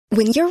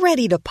When you're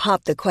ready to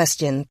pop the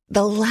question,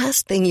 the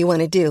last thing you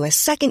want to do is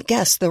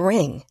second-guess the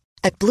ring.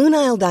 At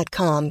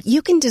BlueNile.com,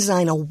 you can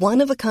design a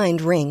one-of-a-kind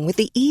ring with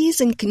the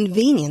ease and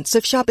convenience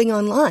of shopping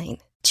online.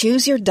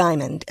 Choose your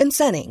diamond and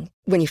setting.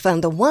 When you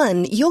find the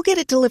one, you'll get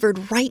it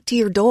delivered right to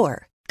your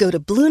door. Go to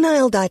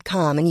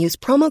BlueNile.com and use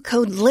promo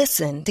code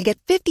LISTEN to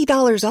get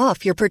 $50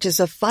 off your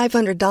purchase of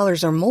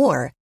 $500 or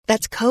more.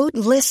 That's code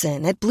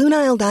LISTEN at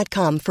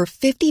BlueNile.com for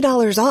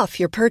 $50 off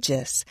your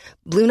purchase.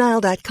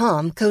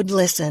 BlueNile.com, code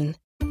LISTEN.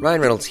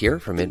 Ryan Reynolds here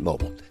from Mint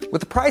Mobile.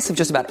 With the price of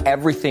just about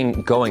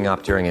everything going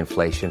up during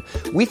inflation,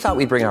 we thought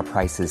we'd bring our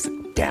prices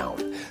down.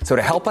 So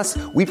to help us,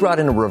 we brought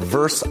in a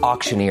reverse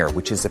auctioneer,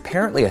 which is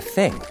apparently a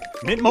thing.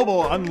 Mint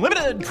Mobile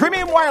Unlimited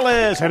Premium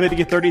Wireless. How to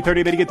get 30,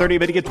 30, bit to get 30,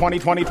 bit to get 20,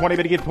 20, 20,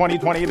 bit to get 20,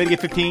 20, bit to get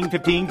 15,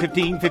 15,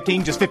 15,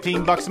 15, just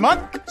 $15 a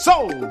month?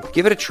 Sold!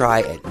 Give it a try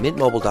at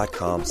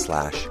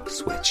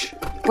mintmobile.com/switch.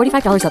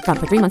 $45 up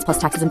front for 3 months plus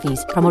taxes and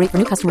fees. Promo rate for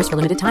new customers for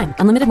limited time.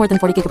 Unlimited more than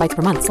 40 gigabytes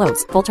per month.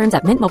 Slows full terms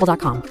at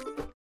mintmobile.com.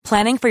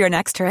 Planning for your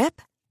next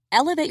trip?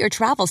 Elevate your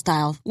travel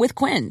style with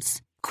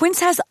Quince. Quince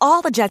has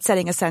all the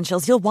jet-setting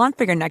essentials you'll want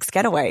for your next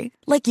getaway,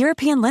 like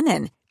European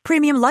linen,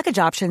 premium luggage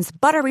options,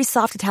 buttery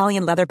soft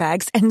Italian leather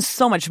bags, and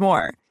so much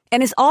more.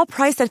 And is all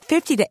priced at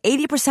 50 to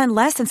 80%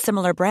 less than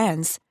similar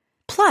brands.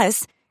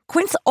 Plus,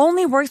 Quince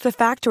only works with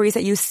factories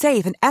that use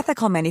safe and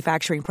ethical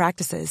manufacturing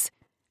practices.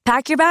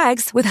 Pack your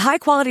bags with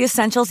high-quality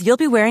essentials you'll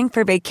be wearing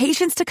for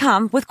vacations to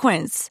come with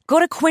Quince. Go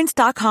to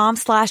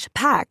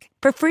quince.com/pack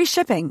for free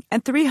shipping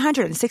and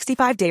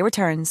 365-day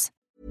returns.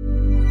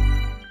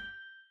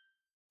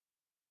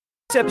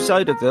 This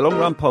episode of the Long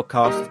Run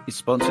Podcast is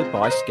sponsored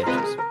by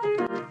Skechers.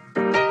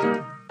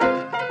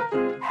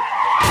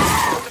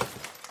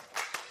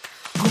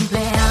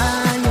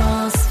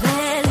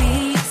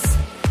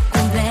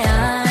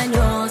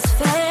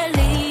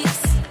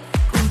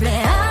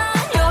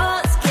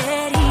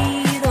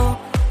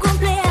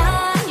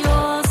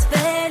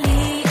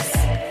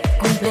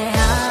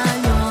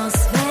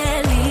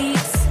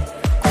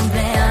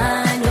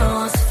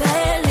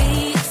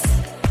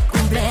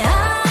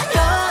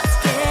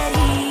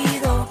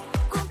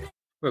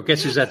 Well,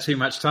 guess who's had too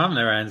much time on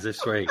their hands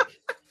this week?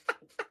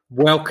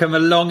 Welcome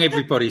along,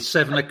 everybody.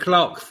 7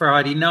 o'clock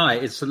Friday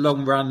night. It's a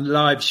Long Run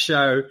live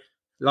show,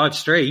 live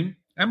stream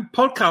and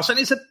podcast. And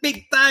it's a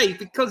big day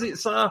because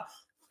it's our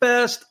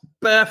first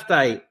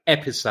birthday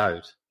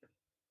episode.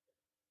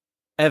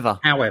 Ever.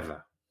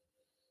 However.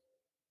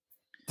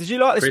 Did you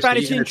like the Chris,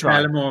 Spanish intro?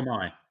 Taylor, or am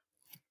I?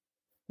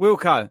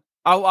 Wilco.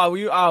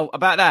 Oh,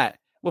 about that.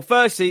 Well,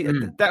 firstly,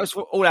 that was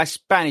for all our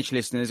Spanish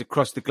listeners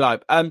across the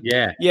globe.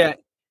 Yeah.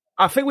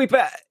 I think we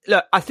better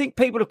look. I think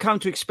people have come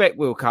to expect,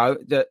 Wilco,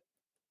 that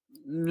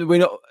we're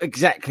not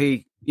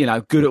exactly,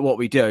 good at what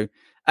we do.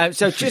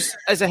 So just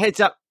as a heads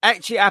up,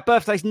 actually, our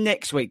birthday's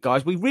next week,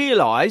 guys. We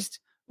realised,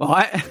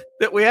 right,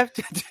 that we have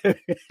to do.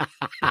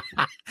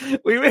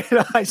 We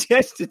realised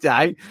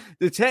yesterday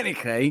that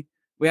technically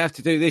we have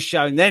to do this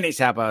show and then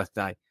it's our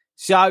birthday.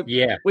 So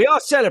yeah, we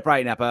are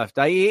celebrating our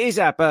birthday. It is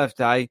our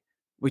birthday,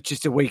 which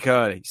is a week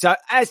early. So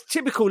as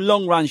typical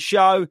long run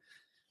show,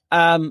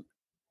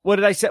 what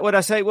did I say? What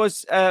I say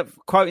was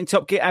quoting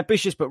Top Gear,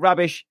 ambitious but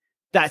rubbish.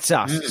 That's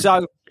us.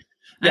 So,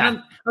 yeah,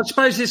 and I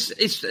suppose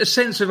it's a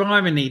sense of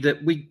irony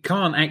that we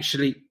didn't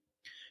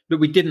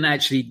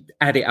actually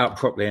add it up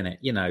properly in it.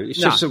 It's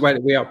just the way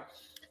that we are.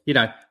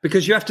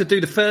 Because you have to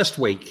do the first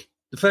week.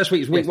 The first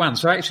week is week one.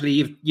 So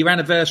actually, your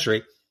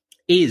anniversary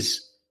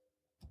is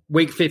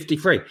week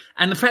 53.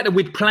 And the fact that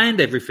we'd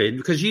planned everything,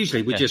 because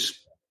usually we just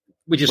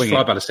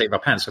fly by the seat of our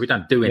pants, so we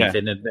don't do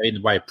anything in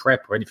the way of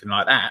prep or anything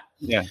like that.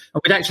 Yeah,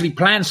 and we'd actually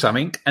planned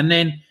something, and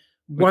then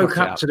woke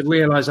up to the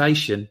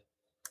realization,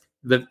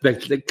 the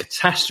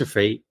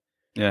catastrophe,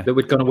 that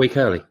we'd gone a week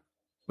early.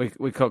 We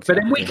cocked but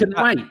then we couldn't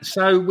wait,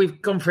 so we've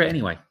gone for it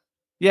anyway.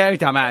 Yeah, it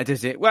don't matter,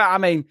 does it? Well, I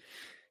mean,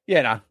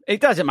 it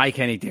doesn't make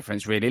any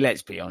difference, really.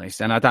 Let's be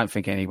honest, and I don't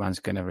think anyone's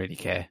going to really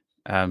care.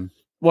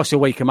 What's a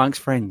week amongst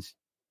friends?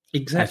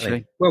 Exactly.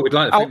 Actually. Well, we'd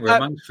like to think we're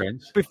amongst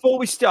friends. Before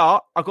we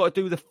start, I've got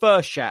to do the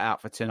first shout out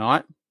for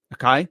tonight.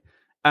 Okay.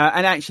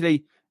 And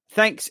actually,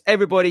 thanks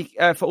everybody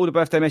for all the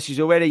birthday messages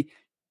already.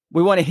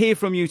 We want to hear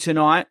from you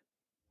tonight.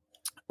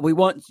 We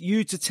want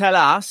you to tell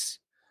us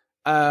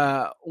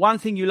one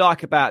thing you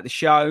like about the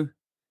show.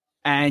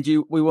 And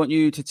we want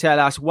you to tell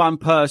us one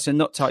person,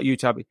 not you,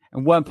 Tubby,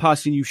 and one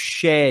person you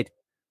shared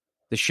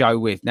the show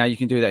with. Now, you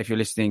can do that if you're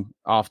listening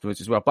afterwards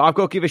as well. But I've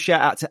got to give a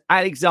shout out to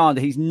Alexander.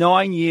 He's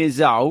 9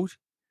 years old.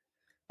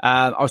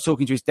 I was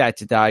talking to his dad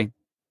today,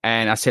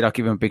 and I said I'll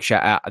give him a big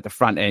shout out at the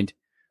front end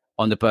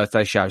on the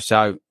birthday show.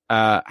 So,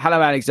 hello,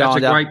 Alexander.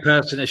 That's a great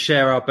person to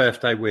share our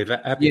birthday with.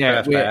 Happy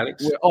birthday,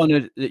 Alex. We're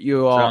honoured that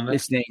you are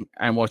listening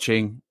and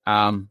watching.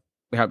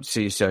 We hope to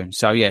see you soon.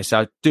 So,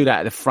 so do that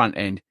at the front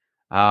end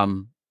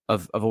of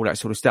all that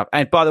sort of stuff.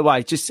 And by the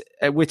way, just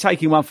we're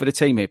taking one for the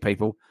team here,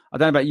 people. I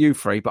don't know about you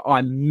three, but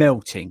I'm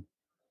melting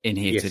in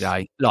here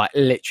today, like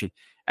literally.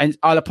 And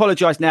I'll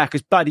apologise now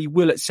because Buddy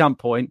will at some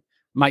point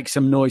make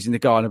some noise in the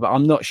garden, but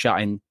I'm not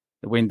shutting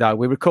the window.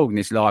 We're recording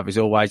this live as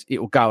always. It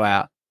will go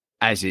out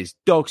as is.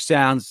 Dog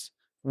sounds,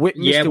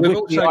 Mr.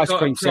 Whitney ice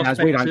cream sounds.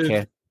 We don't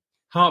care.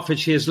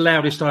 Hertfordshire's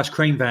loudest ice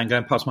cream van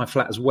going past my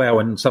flat as well,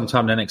 and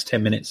sometime in the next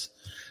 10 minutes.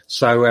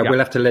 So we'll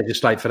have to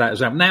legislate for that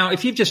as well. Now,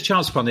 if you've just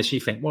chanced upon this,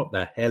 you think, what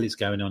the hell is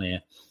going on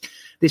here?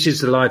 This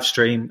is the live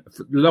stream,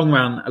 long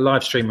run, a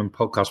live stream and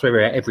podcast. We're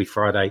here every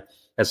Friday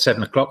at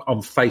 7:00 on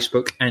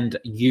Facebook and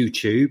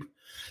YouTube.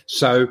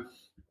 So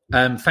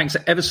thanks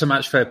ever so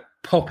much for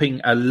popping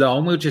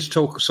along. We'll just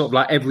talk sort of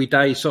like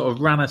everyday sort of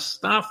runner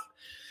stuff.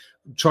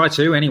 Try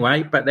to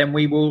anyway, but then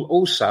we will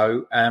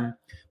also,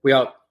 we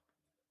are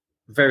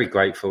very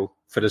grateful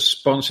for the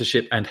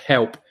sponsorship and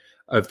help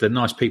of the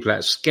nice people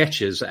at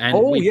Skechers. And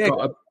we've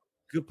got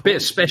a bit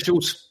of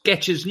special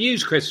Skechers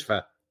news,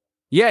 Christopher.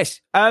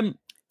 Yes.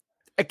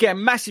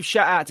 Again, massive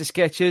shout out to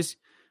Skechers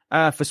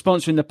for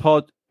sponsoring the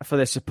pod, for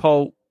their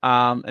support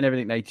and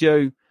everything they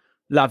do.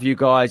 Love you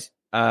guys.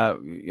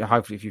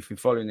 Hopefully, if you've been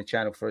following the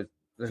channel for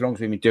as long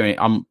as we've been doing it,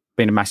 I'm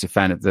been a massive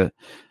fan of the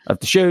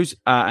shoes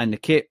and the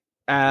kit.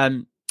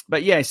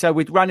 But yeah, so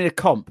we're running a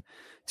comp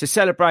to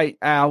celebrate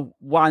our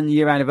 1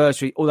 year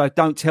anniversary. Although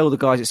don't tell the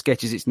guys at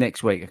Skechers it's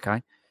next week,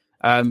 okay?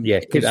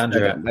 Keep that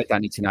under they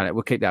don't need to know that.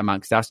 We'll keep that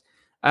amongst us.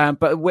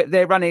 But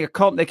they're running a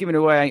comp. They're giving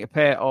away a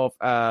pair of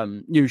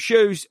new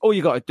shoes. All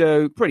you got to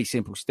do, pretty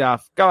simple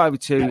stuff. Go over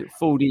to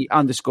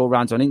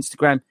 40_runs on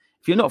Instagram.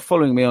 If you're not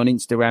following me on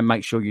Instagram,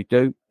 make sure you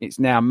do. It's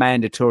now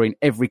mandatory in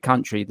every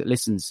country that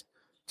listens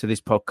to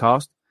this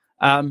podcast.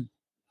 And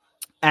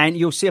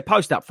you'll see a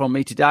post up from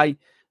me today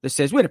that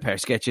says, win a pair of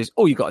Skechers.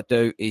 All you got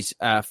to do is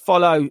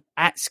follow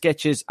at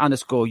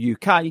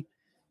Skechers_UK.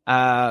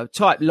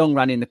 Type long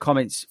run in the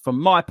comments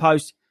from my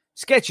post.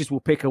 Skechers will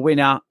pick a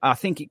winner. I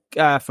think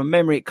from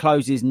memory, it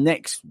closes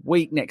next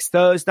week, next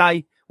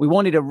Thursday. We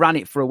wanted to run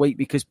it for a week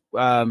because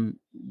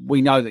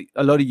we know that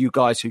a lot of you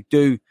guys who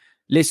do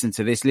listen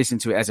to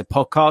it as a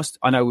podcast.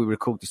 I know we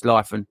record this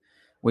live and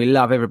we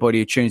love everybody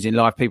who tunes in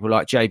live. People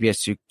like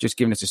JBS who just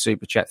given us a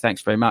super chat.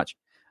 Thanks very much.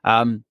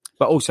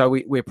 But also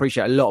we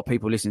appreciate a lot of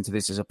people listening to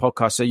this as a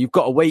podcast. So you've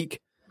got a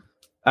week.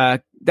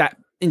 That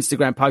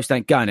Instagram post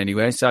ain't going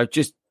anywhere. So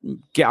just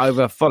get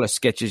over, follow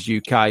Skechers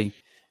UK,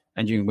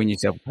 and you can win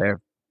yourself a pair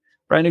of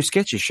brand new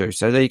Skechers shoes.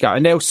 So there you go.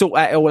 And they'll sort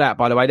that all out,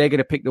 by the way. They're going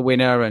to pick the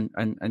winner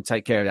and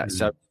take care of that.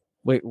 So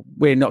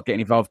we're not getting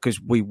involved because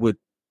we would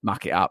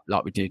muck it up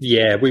like we did.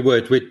 Yeah, we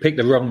would. We'd pick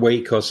the wrong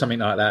week or something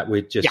like that.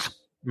 We'd just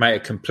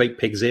make a complete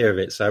pig's ear of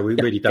it. So we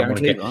really don't want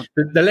to get... Right?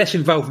 The less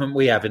involvement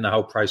we have in the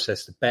whole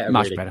process, the better.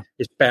 Much better.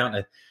 It's bound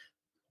to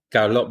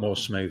go a lot more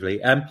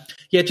smoothly.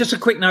 Just a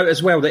quick note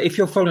as well that if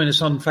you're following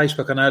us on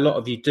Facebook, I know a lot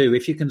of you do,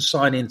 if you can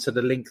sign into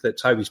the link that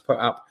Toby's put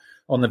up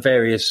on the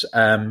various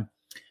 4D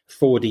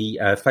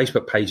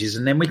Facebook pages,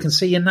 and then we can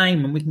see your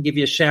name and we can give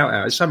you a shout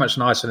out. It's so much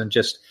nicer than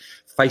just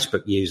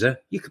Facebook user.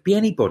 You could be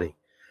anybody.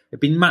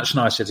 It'd be much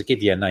nicer to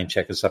give you a name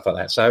check and stuff like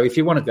that. So if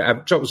you want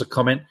to drop us a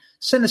comment,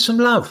 send us some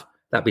love.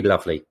 That'd be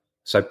lovely.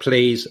 So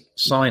please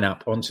sign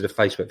up onto the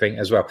Facebook thing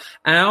as well.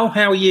 Al,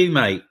 how are you,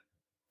 mate?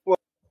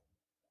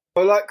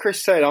 Well, like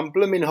Chris said, I'm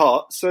blooming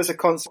hot. So as a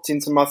concept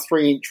into my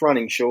 3-inch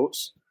running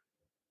shorts.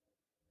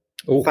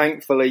 Ooh.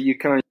 Thankfully, you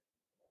can only...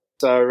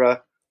 So,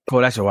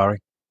 cool, that's a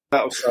worry.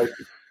 That was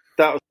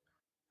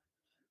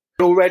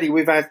already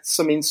we've had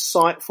some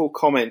insightful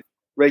comment,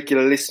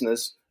 regular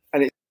listeners,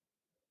 and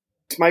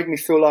it's made me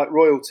feel like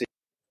royalty.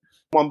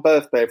 One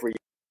birthday every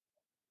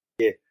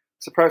year.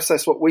 So perhaps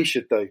that's what we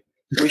should do.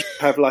 We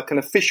should have like an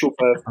official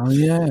birthday. Oh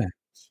yeah.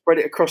 Spread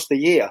it across the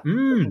year.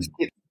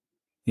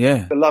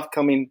 Yeah. The love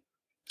coming.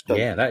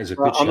 Yeah, that is a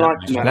good shout. I'm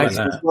liking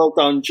that. Well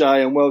done,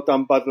 Jay, and well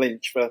done, Bud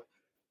Lynch, for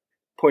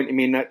pointing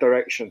me in that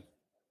direction.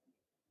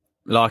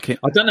 Like it.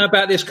 I don't know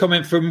about this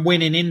comment from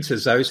Winning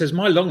Inters, though. It says,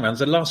 my long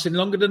runs are lasting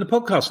longer than the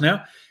podcast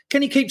now.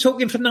 Can you keep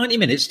talking for 90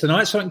 minutes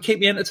tonight so I can keep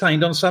me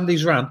entertained on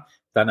Sunday's run?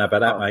 Don't know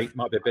about that, mate.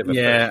 Might be a bit of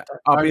a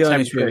I'll be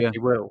honest with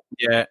you. Will.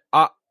 Yeah.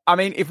 I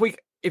mean,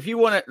 if you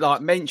want to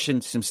like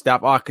mention some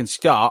stuff, I can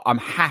start. I'm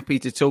happy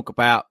to talk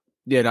about,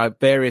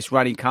 various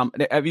running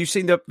companies. Have you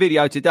seen the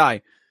video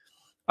today?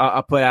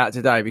 I put out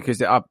today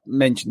because I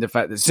mentioned the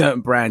fact that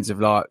certain brands have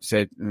like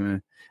said,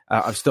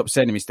 I've stopped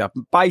sending me stuff.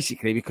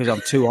 Basically, because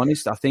I'm too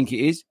honest, I think it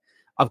is.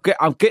 I'm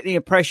getting the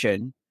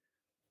impression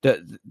that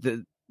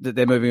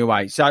they're moving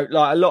away. So,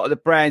 like a lot of the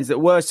brands that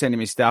were sending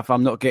me stuff,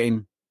 I'm not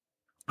getting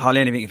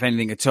hardly anything, if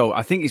anything at all.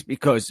 I think it's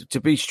because,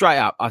 to be straight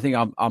up, I think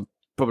I'm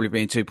probably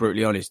being too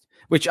brutally honest,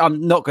 which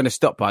I'm not going to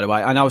stop, by the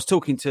way. And I was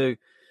talking to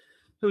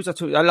who was I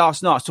talking?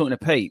 Last night I was talking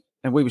to Pete,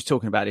 and we was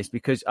talking about this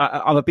because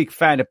I'm a big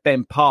fan of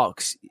Ben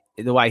Parks.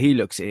 The way he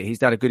looks at it, he's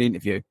done a good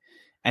interview.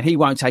 And he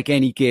won't take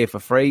any gear for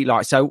free.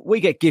 Like, so we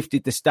get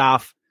gifted the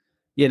stuff,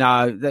 they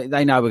know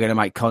we're going to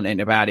make content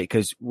about it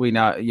because we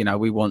know,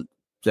 we want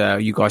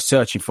you guys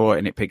searching for it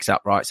and it picks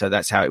up, right? So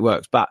that's how it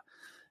works. But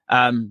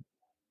I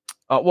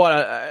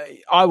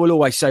will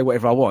always say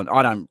whatever I want.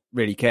 I don't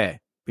really care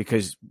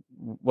because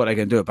what they're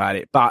going to do about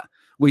it. But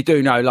we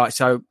do know, like,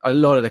 so a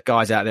lot of the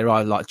guys out there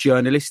are like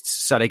journalists,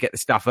 so they get the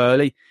stuff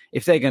early.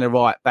 If they're going to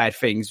write bad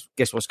things,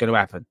 guess what's going to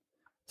happen?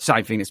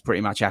 Same thing that's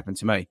pretty much happened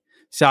to me.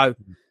 So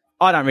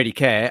I don't really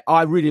care.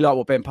 I really like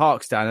what Ben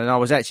Park's done, and I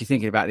was actually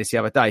thinking about this the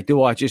other day.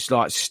 Do I just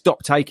like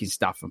stop taking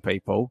stuff from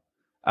people,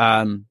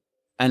 and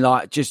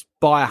like just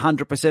buy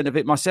 100% of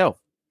it myself,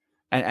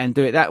 and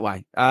do it that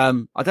way? I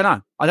don't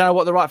know. I don't know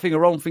what the right thing or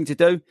wrong thing to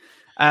do,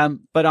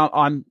 but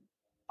I'm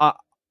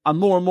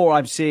more and more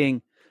I'm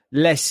seeing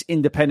less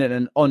independent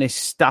and honest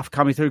stuff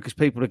coming through because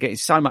people are getting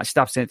so much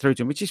stuff sent through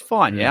to them, which is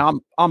fine. Yeah,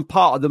 I'm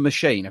part of the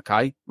machine.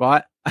 Okay,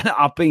 right.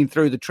 I've been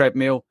through the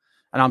treadmill,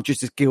 and I'm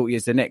just as guilty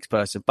as the next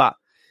person, but.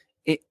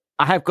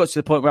 I have got to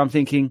the point where I'm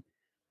thinking,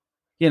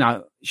 you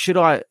know, should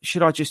I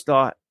just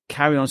like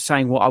carry on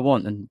saying what I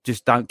want and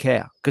just don't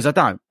care? Because I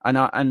don't, and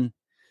I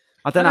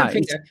don't know.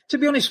 To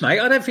be honest, mate,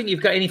 I don't think you've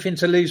got anything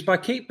to lose by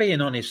keep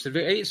being honest. I'm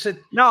never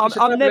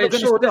going to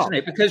stop, isn't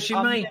it? Because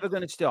I'm never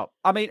going to stop.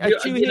 I mean,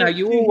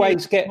 you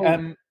always get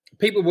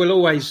people will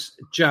always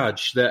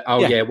judge that. Oh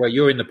yeah, well,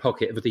 you're in the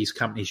pocket of these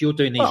companies. You're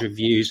doing these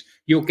reviews.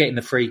 You're getting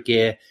the free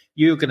gear.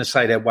 You're going to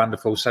say they're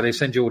wonderful, so they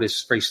send you all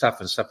this free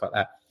stuff and stuff like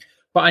that.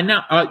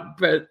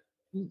 But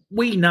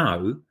we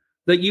know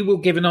that you will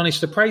give an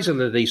honest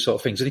appraisal of these sort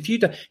of things. And if you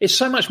do, it's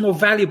so much more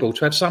valuable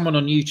to have someone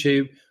on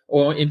YouTube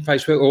or in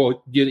Facebook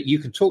or you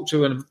can talk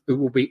to and who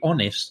will be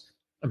honest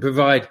and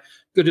provide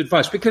good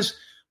advice. Because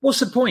what's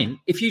the point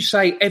if you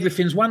say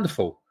everything's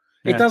wonderful?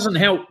 Yeah. It doesn't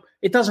help.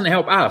 It doesn't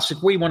help us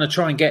if we want to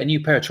try and get a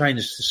new pair of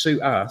trainers to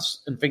suit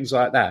us and things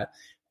like that.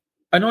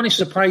 An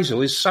honest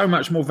appraisal is so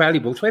much more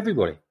valuable to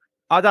everybody.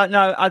 I don't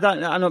know.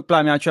 I'm not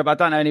blaming Trevor. I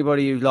don't know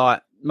anybody who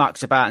like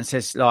mucks about and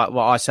says like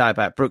what I say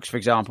about Brooks, for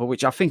example,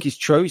 which I think is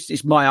true.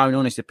 It's my own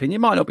honest opinion.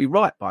 It might not be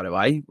right, by the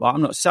way. Well,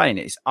 I'm not saying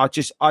it. I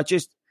don't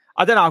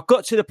know. I've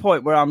got to the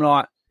point where I'm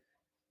like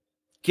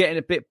getting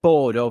a bit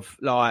bored of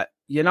like,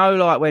 you know,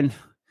 like when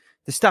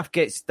the stuff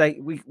gets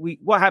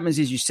what happens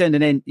is you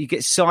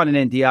get signed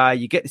an NDA,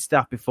 you get the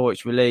stuff before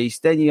it's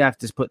released, then you have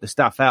to put the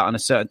stuff out on a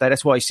certain day.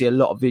 That's why you see a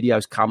lot of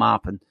videos come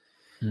up and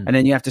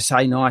then you have to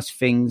say nice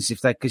things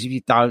because if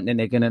you don't, then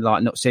they're gonna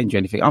like not send you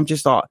anything. I'm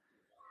just like,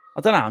 I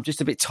don't know. I'm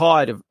just a bit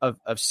tired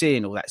of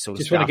seeing all that sort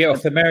of stuff. Just want to get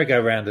off the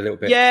merry-go-round a little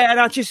bit. Yeah, and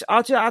I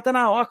don't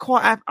know. I'm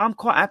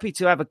quite happy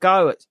to have a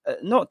go at,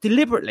 not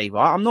deliberately,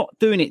 right? I'm not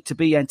doing it to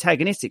be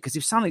antagonistic because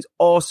if something's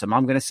awesome,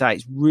 I'm going to say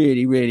it's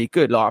really, really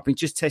good. Like I've been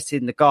just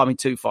testing the Garmin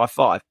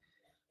 255.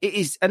 It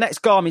is, and that's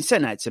Garmin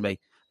sent that to me.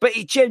 But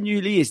it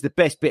genuinely is the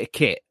best bit of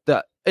kit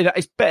that, you know,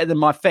 it's better than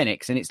my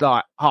Fenix, and it's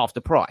like half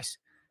the price.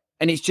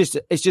 And it's just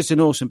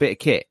an awesome bit of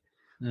kit.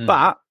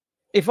 But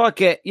if I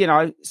get, you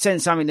know,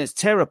 send something that's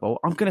terrible,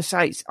 I'm going to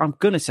say it's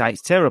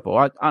terrible.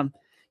 I'm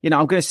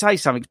going to say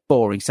something's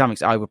boring,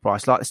 something's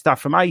overpriced, like the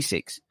stuff from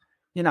ASICS,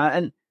 you know.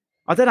 And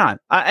I don't know.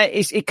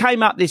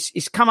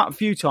 It's come up a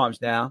few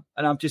times now,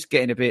 and I'm just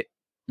getting a bit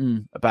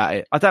about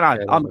it. I don't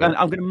know. Yeah, I'm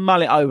going to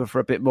mull it over for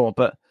a bit more,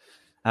 but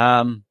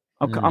I'm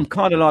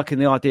kind of liking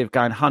the idea of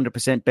going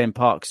 100% Ben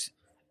Parks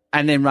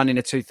and then running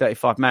a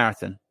 2:35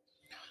 marathon.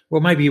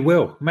 Well, maybe you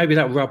will. Maybe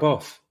that'll rub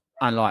off.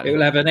 Unlikely. It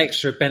will have an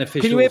extra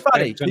beneficial. Can you hear,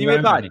 buddy? Can you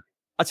hear, buddy?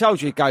 I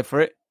told you to go for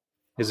it.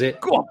 Is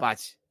it? Go on, bud.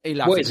 He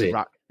loves what is it?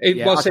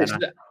 What's it?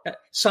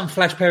 Some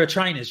flash pair of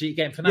trainers you're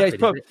getting for nothing.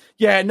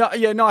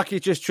 Nike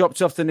just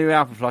dropped off the new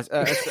Alpha Flies.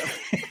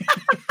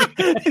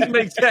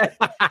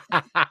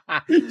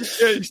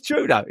 It's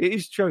true, though. It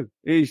is true.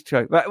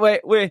 But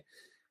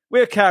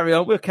we'll carry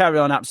on. We'll carry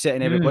on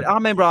upsetting everybody. I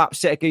remember I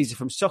upset a geezer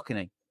from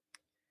Saucony.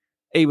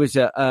 He was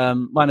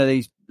one of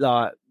these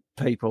like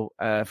people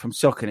from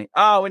Saucony.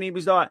 Oh, and he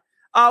was like,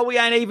 "Oh, we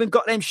ain't even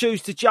got them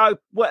shoes to Joe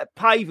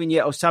Pavin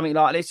yet," or something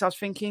like this. I was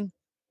thinking,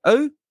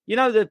 who? You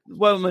know the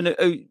woman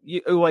who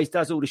always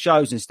does all the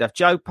shows and stuff.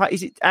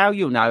 Is it Al?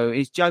 You'll know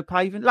is Joe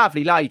Pavin.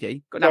 Lovely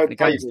lady. Got nothing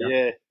against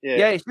her.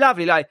 Yeah, it's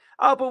lovely lady.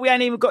 Oh, but we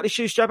ain't even got the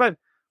shoes to Joe Pavin.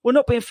 Well,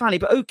 not being funny,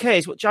 but who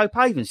cares what Joe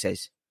Pavin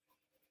says?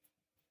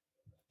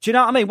 Do you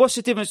know what I mean? What's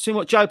the difference between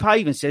what Joe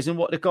Pavin says and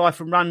what the guy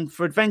from Run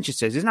for Adventure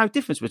says? There's no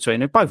difference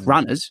between them. Both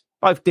runners,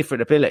 both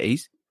different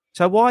abilities.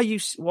 So why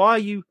are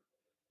you,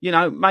 you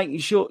know, making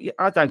sure?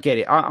 I don't get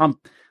it. I'm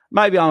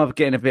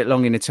getting a bit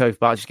long in the tooth,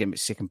 but I just get a bit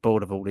sick and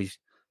bored of all these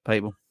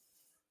people.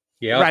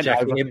 Yeah, I'll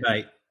jack it in,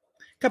 mate.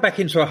 Go back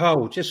into a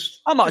hole.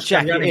 I might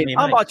jack it in.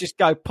 I might just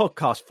go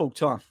podcast full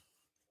time.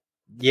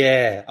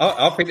 Yeah,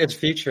 I think there's a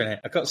future in it.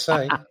 I've got to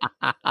say.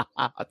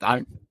 I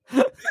don't.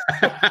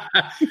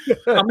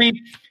 I mean,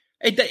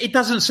 it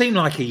doesn't seem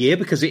like a year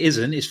because it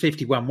isn't. It's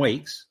 51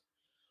 weeks,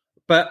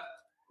 but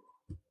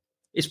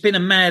it's been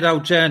a mad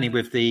old journey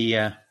with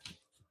the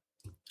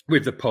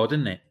pod,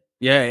 isn't it?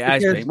 Yeah, it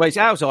has been. Well, it's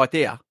Al's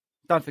idea.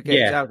 Don't forget,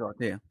 it's Al's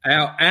idea.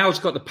 Al's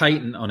got the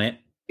patent on it.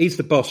 He's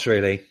the boss,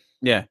 really.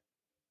 Yeah.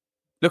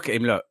 Look at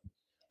him, look.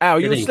 Al,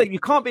 you're asleep. You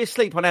can't be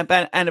asleep on our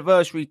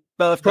anniversary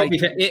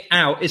birthday.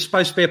 Al, it's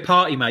supposed to be a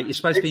party, mate. You're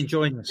supposed to be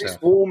enjoying yourself.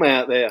 It's warm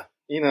out there.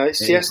 You know, it's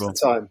siesta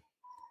time.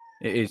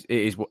 It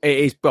is.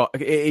 But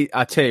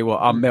I tell you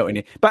what, I'm melting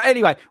it. But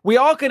anyway, we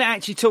are going to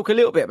actually talk a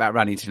little bit about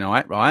running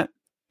tonight, right?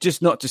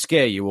 Just not to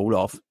scare you all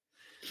off.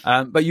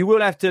 But you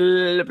will have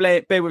to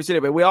bear with us a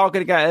little bit. We are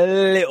going to get a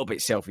little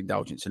bit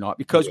self-indulgent tonight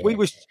because we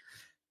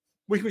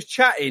was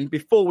chatting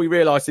before we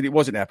realised that it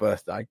wasn't our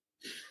birthday.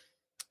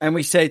 And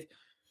we said,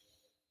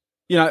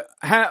 you know,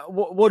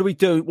 what do we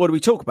do? What do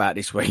we talk about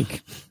this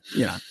week?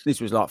 You know,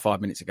 this was like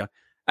 5 minutes ago.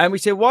 And we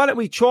said, why don't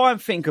we try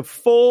and think of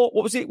 4,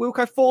 what was it,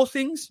 Wilco, 4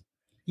 things?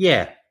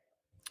 Yeah.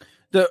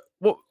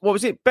 What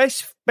was it?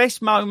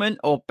 Best moment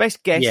or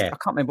best guest? Yeah. I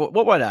can't remember.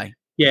 What were they?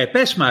 Yeah,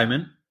 best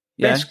moment,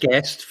 best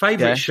guest,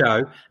 favourite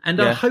show, and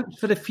our hopes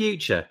for the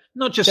future.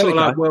 Not just sort of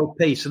like world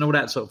peace and all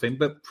that sort of thing,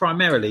 but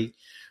primarily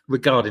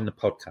regarding the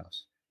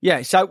podcast.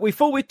 Yeah, so we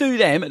thought we'd do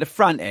them at the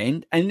front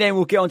end, and then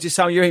we'll get on to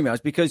some of your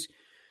emails because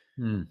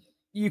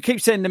you keep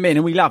sending them in,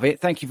 and we love it.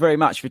 Thank you very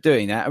much for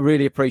doing that. I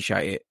really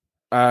appreciate it.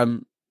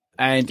 And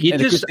you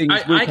just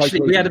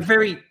actually we had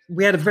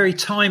a very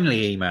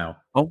timely email.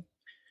 Oh,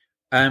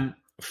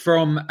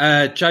 from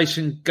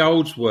Jason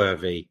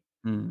Goldsworthy,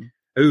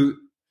 who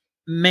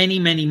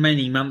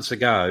many months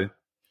ago,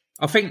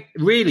 I think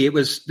really it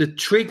was the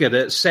trigger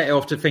that set it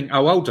off to think,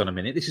 oh, hold on a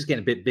minute, this is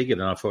getting a bit bigger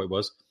than I thought it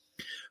was.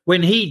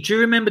 When do you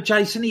remember,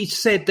 Jason? He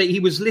said that he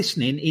was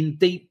listening in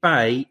Deep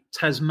Bay,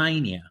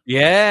 Tasmania.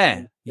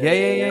 Yeah.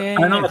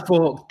 And I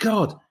thought,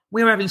 God,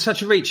 we're having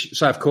such a reach.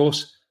 So, of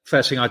course,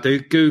 first thing I do,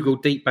 Google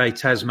Deep Bay,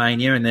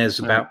 Tasmania, and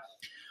there's I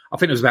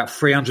think it was about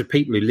 300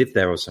 people who lived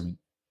there or something.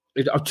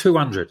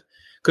 200.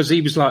 Because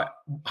he was like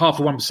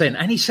 0.5%.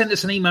 And he sent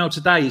us an email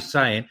today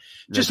saying,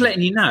 just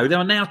letting you know, there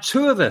are now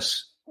 2 of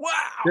us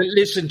that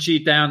listen to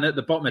you down at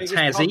the bottom of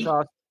Tassie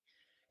podcast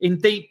in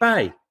Deep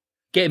Bay.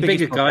 Getting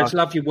bigger, guys.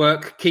 Love your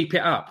work. Keep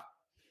it up.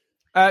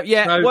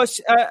 What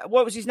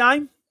was his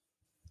name?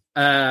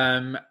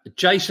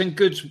 Jason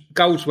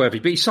Goldsworthy,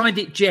 but he signed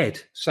it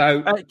Jed.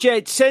 So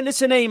Jed, send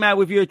us an email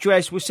with your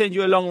address. We'll send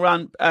you a long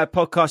run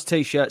podcast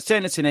T-shirt.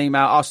 Send us an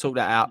email. I'll sort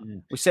that out.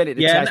 We'll send it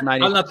to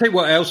Tasmania. And I'll tell you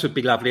what else would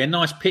be lovely: a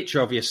nice picture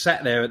of you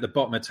sat there at the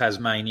bottom of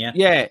Tasmania.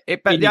 Yeah,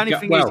 but the only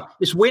thing is,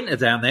 it's winter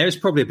down there. It's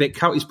probably a bit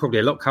cold. It's probably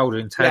a lot colder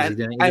in Tassie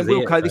than it is here.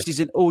 And Wilco, this is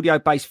an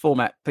audio-based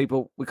format.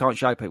 People, we can't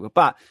show people,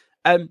 but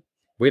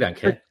we don't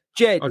care.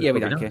 Jed, we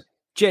don't care.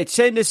 Jed,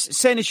 send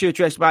us your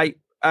address, mate.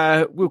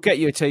 We'll get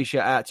you a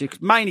T-shirt out to you,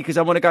 mainly because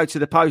I want to go to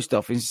the post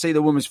office and see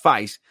the woman's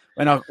face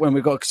when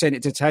we've got to send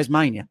it to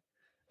Tasmania.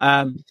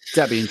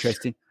 That'd be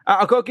interesting.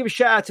 I've got to give a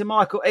shout out to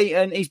Michael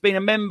Eaton. He's been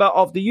a member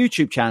of the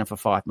YouTube channel for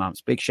 5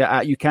 months. Big shout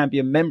out. You can be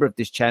a member of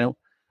this channel.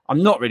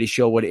 I'm not really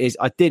sure what it is.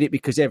 I did it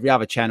because every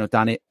other channel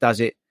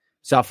does it.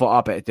 So I thought I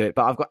better do it.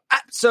 But I've got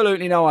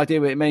absolutely no idea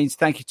what it means.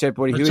 Thank you to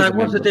everybody who is a member.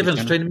 What's the difference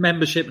between a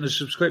membership and a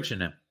subscription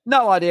now?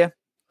 No idea.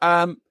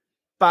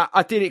 But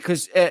I did it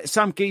because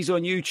some geezer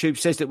on YouTube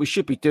says that we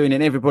should be doing it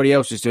and everybody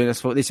else is doing it. I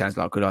thought this sounds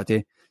like a good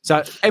idea.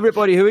 So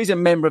everybody who is a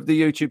member of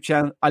the YouTube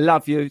channel, I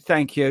love you.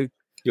 Thank you.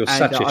 You're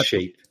such a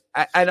sheep.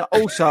 And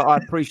also I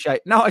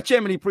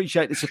genuinely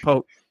appreciate the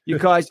support. You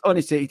guys,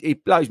 honestly,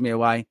 it blows me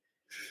away.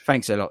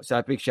 Thanks a lot. So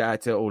a big shout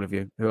out to all of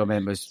you who are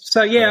members.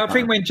 So, yeah, I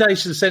think when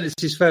Jason sent us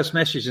his first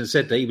message and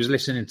said that he was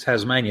listening in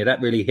Tasmania, that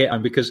really hit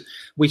him because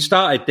we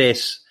started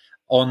this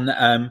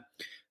on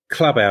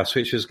Clubhouse,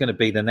 which was going to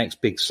be the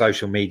next big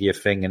social media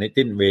thing, and it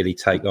didn't really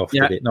take off,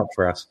 did it? Not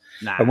for us.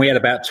 Nah. And we had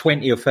about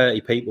 20 or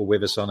 30 people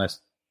with us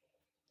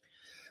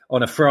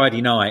on a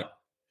Friday night,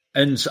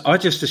 and I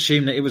just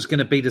assumed that it was going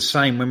to be the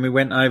same when we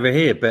went over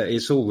here, but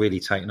it's all really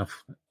taken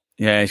off.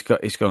 Yeah,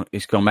 it's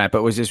gone mad.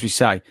 But as we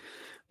say,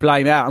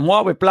 blame Al. And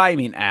while we're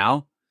blaming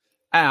Al,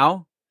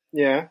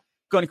 yeah,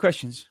 got any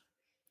questions?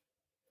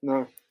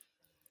 No,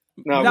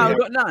 we've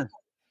got none.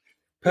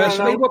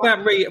 Personally,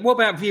 what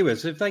about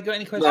viewers? Have they got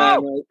any questions?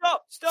 No,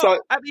 stop.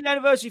 So, happy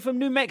anniversary from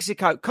New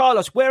Mexico.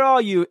 Carlos, where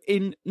are you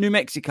in New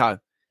Mexico?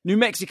 New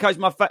Mexico's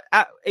my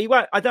I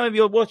don't know if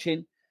you're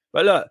watching,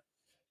 but look,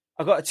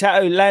 I've got a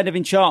tattoo, Land of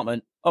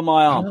Enchantment, on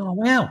my arm. Oh,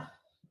 wow.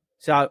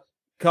 So,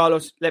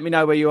 Carlos, let me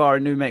know where you are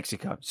in New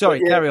Mexico.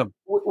 Sorry, carry on.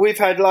 We've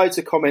had loads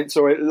of comments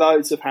or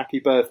loads of happy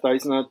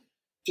birthdays, and I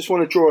just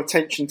want to draw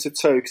attention to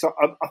 2, because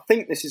I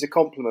think this is a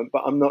compliment,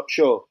 but I'm not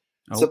sure.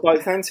 Oh. So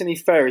both Anthony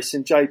Ferris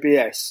and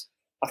JBS,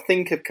 I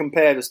think, have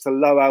compared us to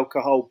low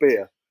alcohol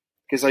beer,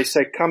 because they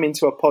said coming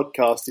to a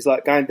podcast is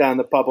like going down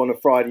the pub on a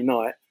Friday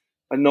night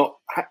and not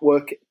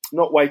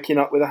waking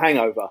up with a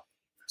hangover.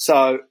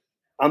 So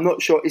I'm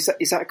not sure. Is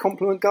that a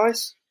compliment,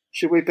 guys?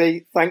 Should we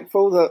be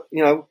thankful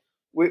that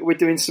we're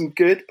doing some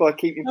good by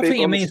keeping people? I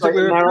think it means that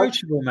we're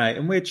approachable, mate,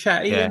 and we're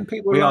chatty, and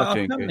people like our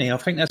company. Good. I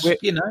think that's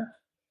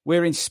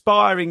we're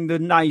inspiring the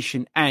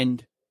nation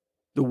and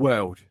the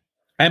world.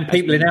 And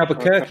people in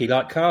Albuquerque,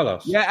 like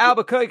Carlos. Yeah,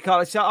 Albuquerque,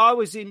 Carlos. So I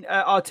was in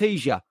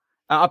Artesia.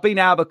 I've been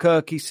to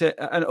Albuquerque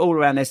and all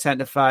around there,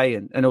 Santa Fe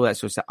and all that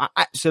sort of stuff. I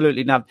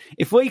absolutely love it.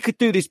 If we could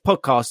do this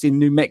podcast in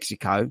New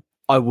Mexico,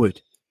 I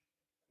would.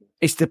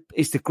 It's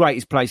the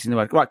greatest place in the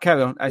world. Right,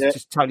 carry on. It's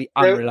just totally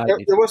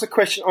unrelated. There was a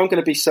question. I'm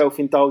going to be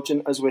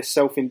self-indulgent, as we're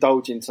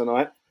self-indulging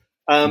tonight.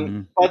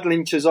 Bud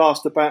Lynch has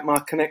asked about my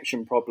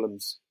connection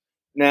problems.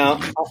 Now,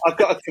 I've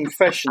got a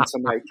confession to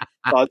make,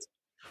 Bud.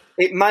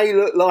 It may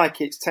look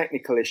like it's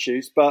technical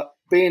issues, but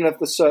being of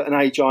the certain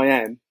age I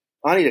am,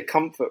 I need a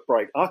comfort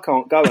break. I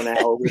can't go an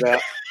hour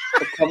without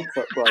a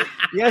comfort break.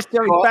 Yes,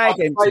 Jerry, bag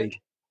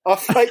empty. I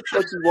fake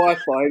dodgy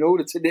Wi-Fi in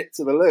order to nip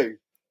to the loo.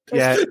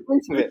 Yeah.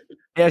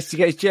 He has to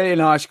get his jelly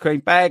and ice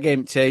cream, bag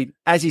empty,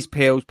 as his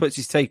peels, puts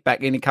his teeth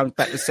back in and comes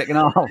back the second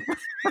half.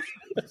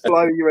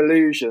 Blow your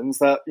illusions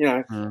that,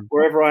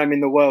 wherever I am in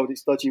the world,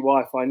 it's dodgy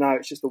Wi-Fi. No,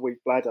 it's just a weak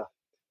bladder.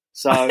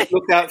 So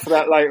look out for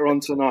that later on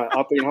tonight.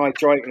 I've been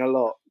hydrating a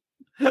lot.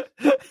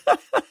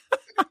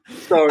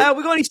 So,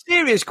 we got any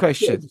serious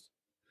questions?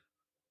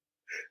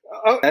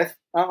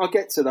 I'll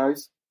get to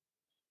those.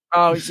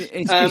 Oh,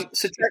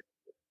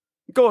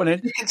 go on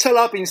then. You can tell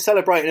I've been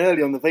celebrating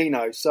early on the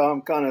vino, so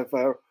I'm kind of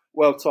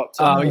well topped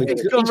up.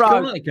 He's gone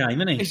rogue again,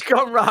 isn't he? He's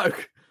gone rogue.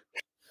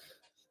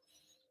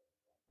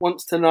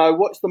 Wants to know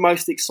what's the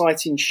most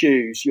exciting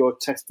shoes you're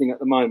testing at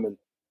the moment,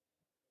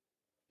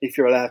 if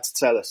you're allowed to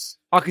tell us.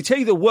 I can tell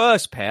you the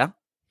worst pair.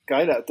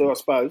 Okay, that'll do, I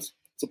suppose.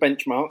 It's a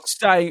benchmark.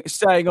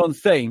 Staying on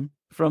theme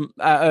from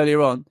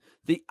earlier on,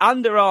 the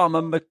Under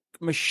Armour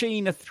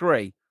Machina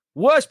 3.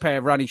 Worst pair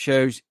of running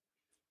shoes.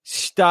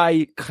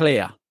 Stay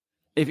clear.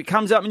 If it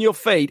comes up in your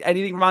feed,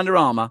 anything from Under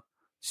Armour,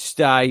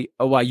 stay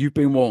away. You've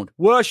been warned.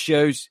 Worst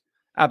shoes.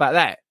 How about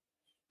that?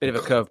 Bit of a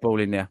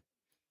curveball in there.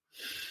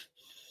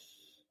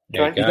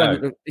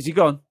 Okay. Is he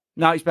gone?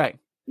 No, he's back.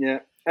 Yeah.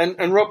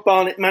 And Rob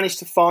Barnett managed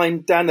to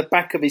find down the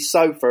back of his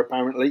sofa,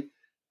 apparently,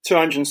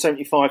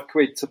 275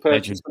 quid to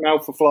purchase some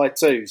Alpha Fly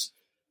 2s.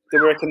 Do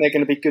you reckon they're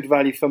going to be good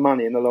value for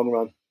money in the long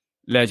run?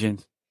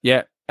 Legend.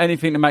 Yeah.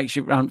 Anything that makes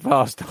you run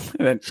faster,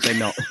 they're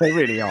not. They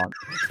really aren't.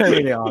 They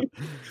really aren't.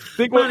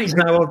 Money's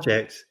no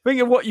object.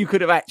 Think of what you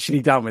could have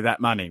actually done with that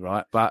money,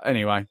 right? But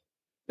anyway,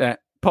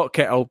 pot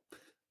kettle.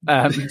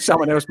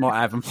 Someone else might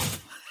have them.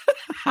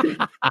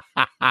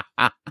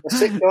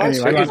 That's it, guys.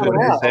 Anyway,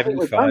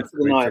 275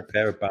 for a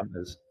pair of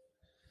bumpers.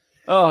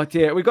 Oh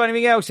dear, we got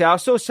anything else here? I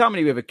saw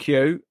somebody with a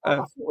queue. I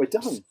think we're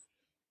done.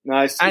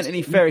 No,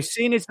 Anthony Ferris,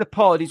 seeing as the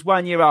pod is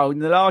 1 year old, in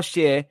the last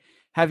year,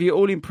 have you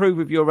all improved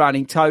with your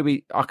running?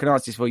 Toby, I can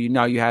answer this for you.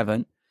 No, you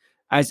haven't.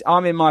 As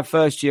I'm in my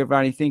first year of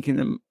running,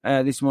 thinking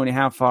this morning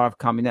how far I've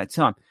come in that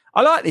time.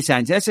 I like this,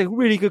 Anthony. That's a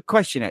really good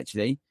question,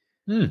 actually.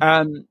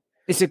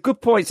 It's a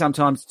good point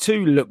sometimes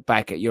to look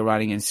back at your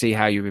running and see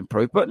how you've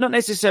improved, but not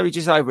necessarily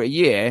just over a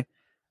year.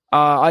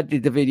 I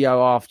did the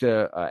video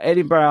after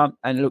Edinburgh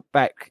and look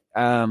back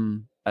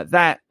at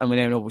that, and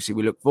then obviously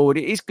we look forward.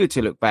 It is good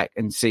to look back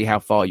and see how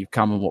far you've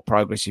come and what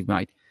progress you've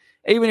made,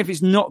 even if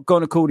it's not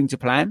gone according to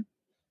plan,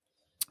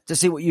 to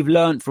see what you've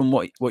learned from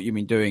what you've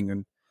been doing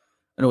and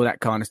all that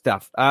kind of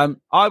stuff.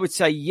 I would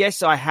say,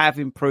 yes, I have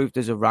improved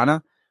as a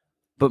runner,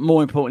 but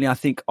more importantly, I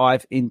think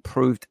I've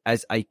improved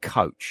as a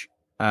coach,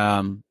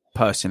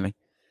 personally.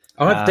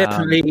 I've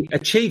definitely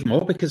achieved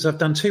more because I've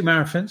done 2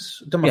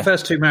 marathons. I've done my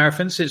first 2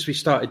 marathons since we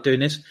started doing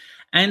this.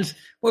 And,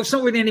 well, it's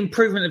not really an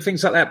improvement and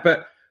things like that,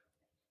 but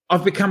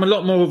I've become a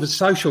lot more of a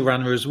social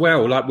runner as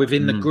well. Like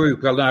within the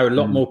group, I know a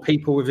lot more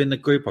people within the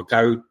group. I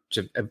go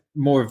to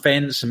more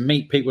events and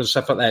meet people and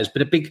stuff like that. It's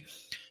been a big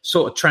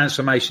sort of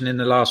transformation in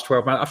the last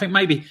 12 months. I think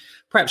maybe,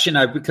 perhaps,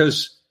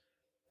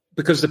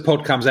 because the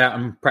pod comes out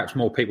and perhaps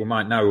more people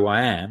might know who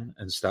I am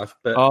and stuff.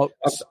 But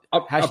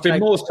I've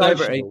been more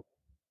social.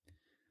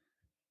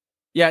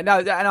 Yeah, no,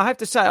 and I have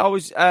to say, I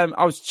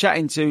was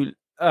chatting to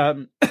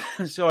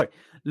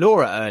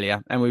Laura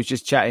earlier, and we was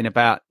just chatting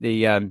about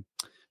the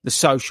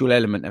social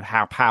element of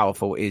how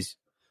powerful it is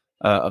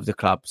of the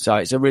club. So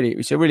it's a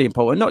really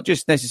important, not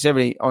just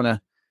necessarily on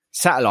a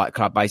satellite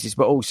club basis,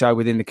 but also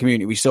within the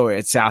community. We saw it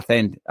at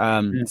Southend,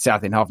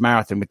 Southend Half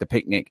Marathon with the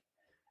picnic,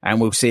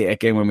 and we'll see it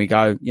again when we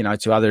go,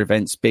 to other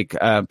events, big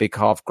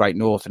half, Great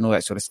North, and all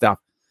that sort of stuff.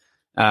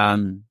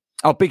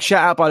 Big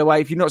shout out, by the way.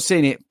 If you've not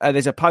seen it,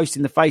 there's a post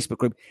in the Facebook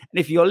group.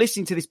 And if you're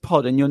listening to this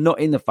pod and you're not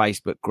in the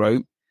Facebook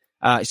group,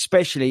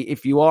 especially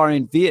if you are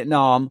in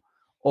Vietnam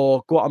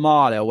or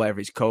Guatemala or whatever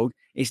it's called,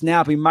 it's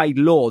now been made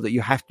law that you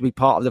have to be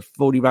part of the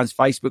 40 Runs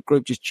Facebook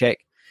group. Just check.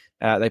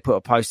 They put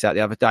a post out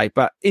the other day.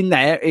 But in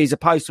there is a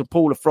post from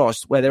Paula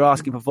Frost where they're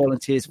asking for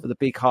volunteers for the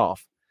big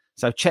half.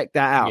 So check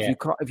that out. Yeah.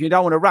 If you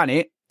don't want to run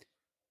it,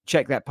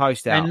 check that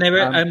post out. And they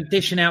were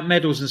dishing out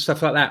medals and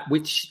stuff like that,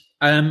 which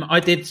I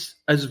did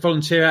as a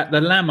volunteer at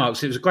the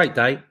Landmarks. It was a great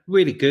day,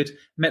 really good.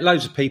 Met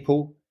loads of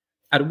people,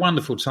 had a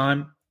wonderful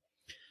time.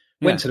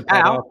 Went to the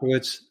pub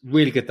afterwards.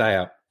 Really good day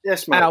out.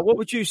 Yes, mate. What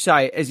would you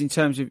say as in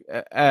terms of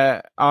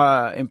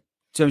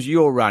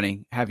your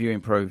running? Have you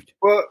improved?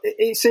 Well,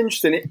 it's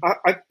interesting.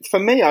 For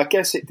me, I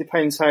guess it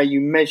depends how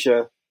you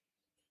measure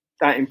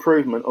that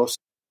improvement or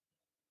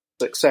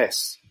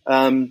success.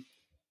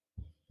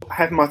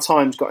 Have my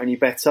times got any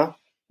better?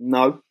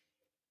 No.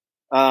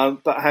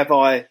 But have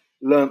I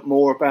learnt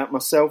more about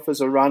myself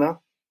as a runner?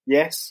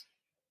 Yes.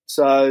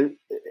 So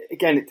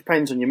again, it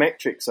depends on your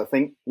metrics. I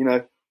think,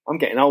 I'm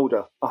getting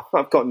older.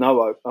 I've got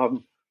no hope.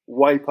 I'm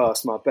way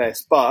past my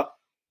best, but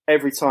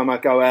every time I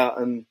go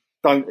out and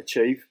don't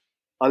achieve,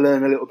 I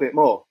learn a little bit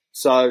more.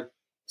 So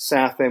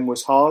Southend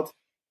was hard.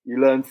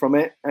 You learn from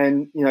it,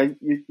 and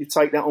you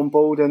take that on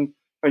board and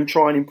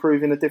try and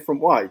improve in a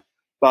different way.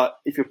 But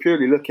if you're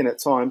purely looking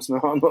at times, no,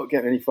 I'm not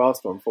getting any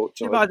faster,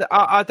 unfortunately. Yeah,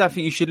 I don't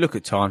think you should look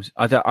at times.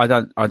 I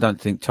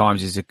don't think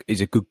times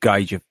is a good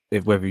gauge of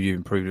whether you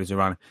improved as a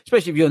runner,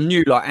 especially if you're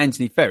new like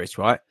Anthony Ferris,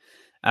 right?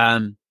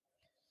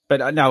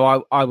 But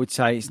no, I would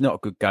say it's not a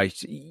good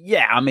gauge.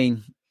 Yeah, I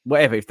mean,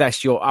 whatever, if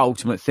that's your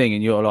ultimate thing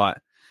and you're like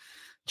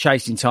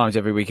chasing times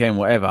every weekend,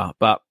 whatever.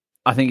 But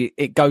I think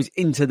it goes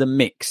into the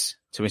mix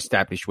to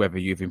establish whether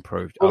you've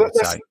improved. Well,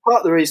 that's part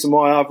of the reason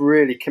why I've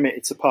really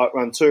committed to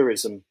parkrun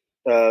tourism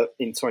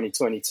in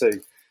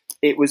 2022.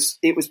 It was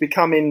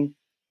becoming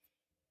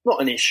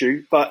not an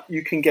issue, but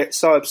you can get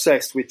so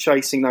obsessed with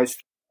chasing those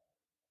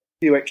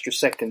few extra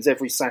seconds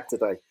every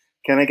Saturday.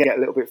 Can I get a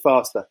little bit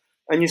faster?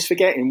 And you're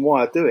forgetting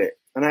why I do it.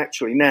 And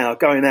actually now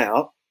going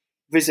out,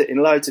 visiting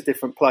loads of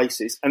different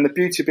places, and the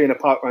beauty of being a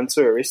parkrun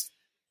tourist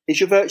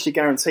is you're virtually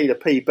guaranteed a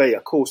PB, a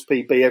course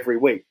PB every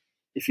week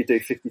if you do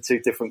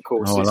 52 different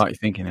courses. Oh, I like you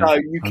thinking. So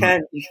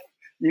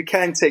you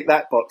can tick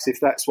that box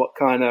if that's what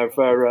kind of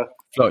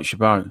floats your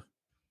boat.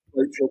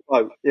 Floats your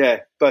boat,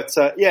 yeah. But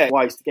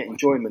ways to get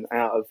enjoyment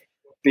out of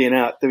being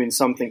out doing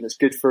something that's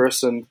good for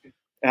us and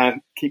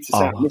keeps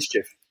us out of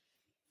mischief.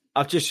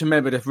 I've just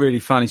remembered a really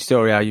funny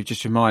story. How you've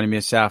just reminded me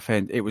of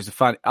Southend. It was a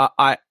fun.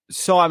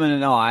 Simon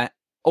and I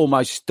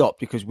almost stopped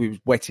because we was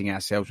wetting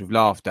ourselves with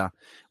laughter.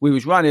 We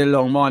was running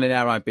along, minding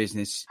our own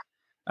business.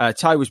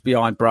 Toe was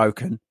behind,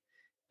 broken,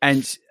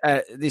 and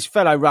this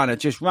fellow runner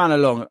just ran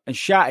along and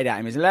shouted at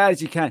him as loud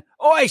as he can,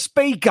 "Oi,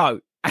 Speedgoat!"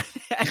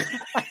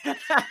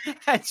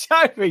 And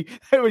Toby,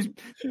 who was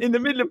in the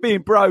middle of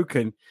being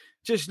broken,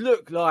 just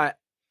looked like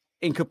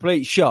in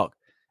complete shock.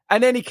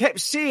 And then he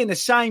kept seeing the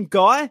same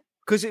guy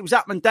because it was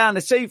up and down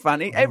the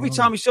seafront. Every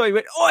time he saw, he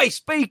went, "Oi,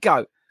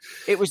 Speedgoat!"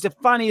 It was the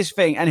funniest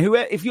thing. And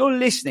if you're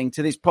listening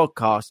to this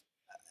podcast,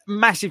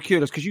 massive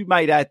kudos because you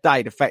made our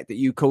day. The fact that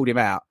you called him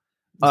out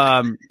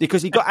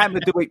because he got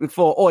hammered the week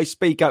before. "Oi,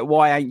 Speedgoat,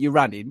 why ain't you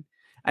running?"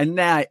 And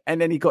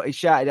then he got it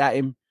shouted at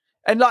him.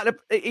 And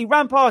he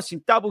ran past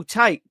him, double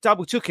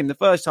took him the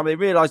first time. They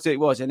realised who it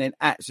was, and then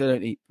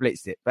absolutely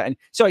blitzed it. But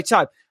sorry,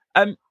 Tobe.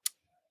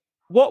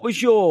 What was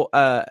your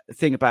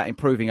thing about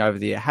improving over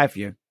the year? Have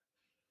you?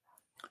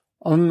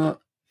 I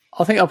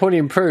think I probably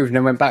improved and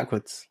then went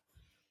backwards.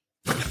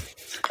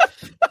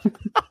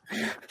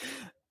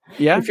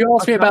 Yeah. If you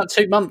asked me about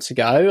 2 months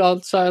ago,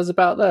 I'd say I was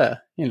about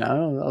there. You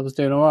know, I was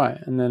doing all right,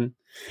 and then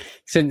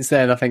since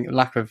then, I think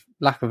lack of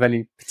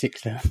any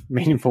particular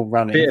meaningful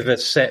running. Bit of a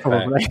setback.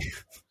 Probably.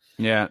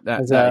 Yeah,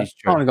 that is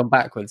true. Kind of gone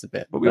backwards a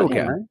bit, but we'll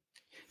get.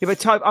 Yeah, but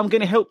Tobe, I'm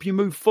going to help you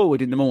move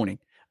forward in the morning.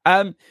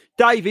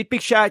 David,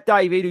 big shout out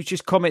David, who's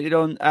just commented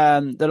on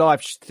the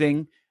live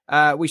thing.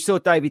 We saw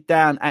David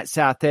down at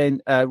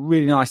Southend.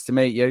 Really nice to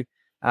meet you.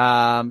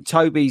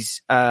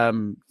 Toby's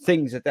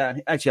things are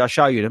down. Actually, I'll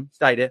show you them.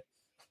 Stay there.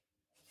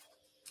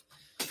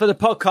 For the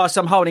podcast,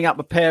 I'm holding up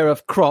a pair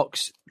of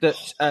Crocs that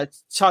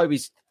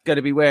Toby's going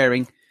to be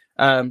wearing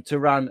to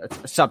run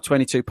a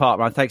sub-22 part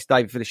run. Thanks,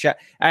 David, for the shout.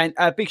 And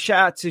a big shout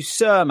out to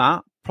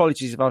Surma.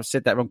 Apologies if I've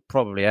said that wrong.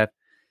 Probably have.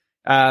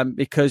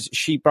 Because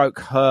she broke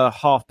her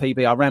half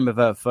PB. I ran with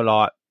her for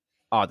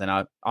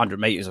 100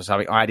 metres or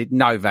something. I added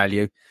no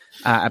value,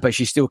 but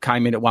she still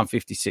came in at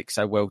 156,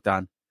 so well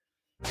done.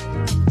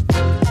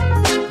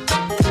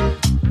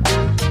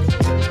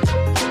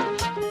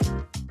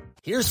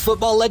 Here's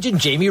football legend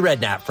Jamie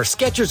Redknapp for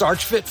Skechers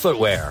Arch Fit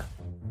footwear.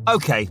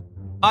 Okay,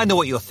 I know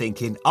what you're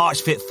thinking.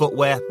 Arch Fit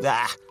footwear?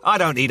 I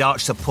don't need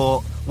arch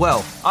support.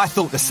 Well, I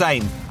thought the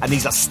same, and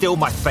these are still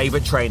my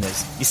favourite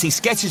trainers. You see,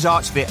 Skechers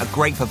Arch Fit are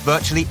great for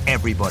virtually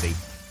everybody.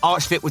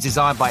 Arch Fit was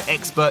designed by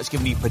experts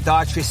giving you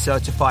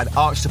podiatrist-certified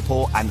arch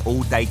support and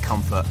all-day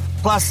comfort.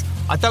 Plus,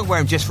 I don't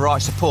wear them just for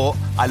arch support.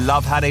 I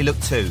love how they look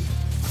too.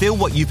 Feel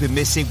what you've been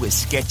missing with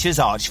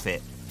Skechers Arch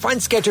Fit. Find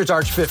Skechers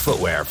Arch Fit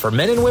footwear for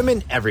men and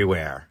women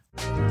everywhere.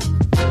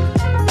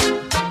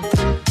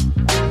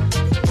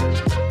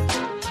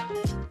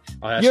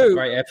 Oh, that's a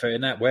great effort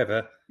in that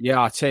weather.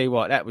 Yeah, I'll tell you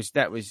what, that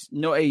was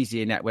not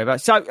easy in that weather.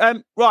 So,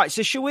 right,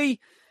 so shall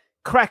we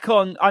crack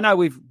on? I know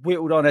we've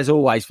whittled on, as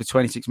always, for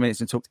 26 minutes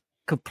and talked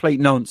complete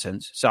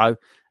nonsense. So,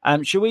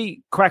 shall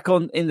we crack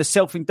on in the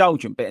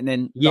self-indulgent bit and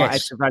then add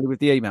some value with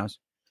the emails?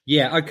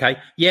 Yeah, okay.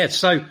 Yeah,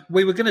 so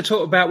we were going to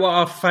talk about what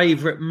our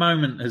favourite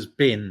moment has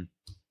been.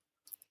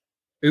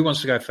 Who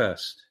wants to go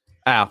first?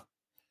 Al,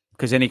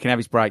 because then he can have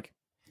his break.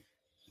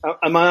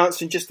 Am I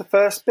answering just the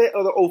first bit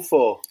or all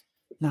four?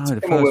 No,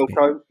 the first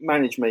Wilco, bit.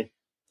 Manage me.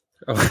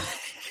 Oh.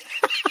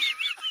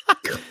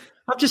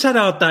 I've just had a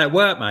hard day at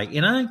work, mate,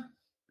 you know?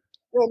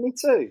 Yeah, me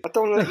too. I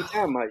don't want to let you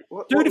down, mate.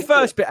 Do the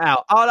first bit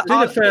out. Do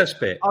the first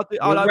bit.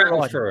 I'll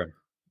rattle through them.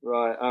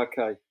 Right,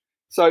 okay.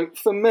 So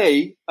for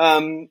me,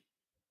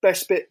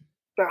 best bit,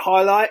 that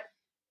highlight,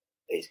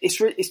 it's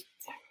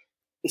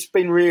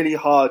been really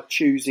hard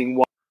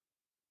choosing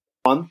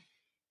one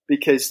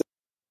because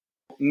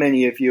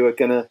many of you are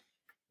going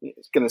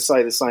to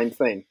say the same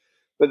thing.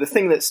 But the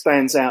thing that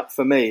stands out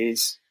for me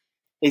is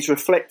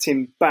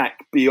reflecting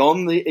back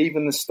beyond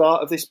even the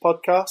start of this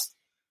podcast.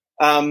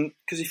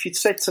 Because if you'd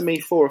said to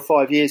me 4 or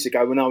 5 years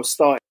ago when I was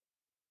starting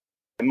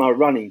my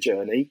running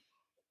journey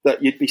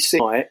that you'd be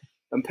sitting it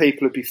and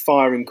people would be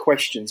firing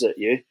questions at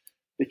you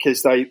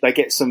because they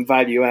get some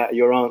value out of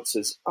your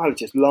answers, I would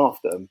just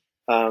laughed at them,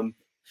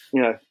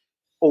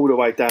 all the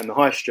way down the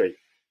high street.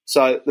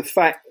 So the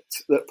fact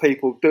that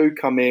people do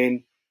come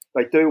in,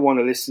 They do want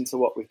to listen to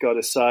what we've got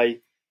to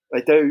say.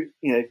 They do,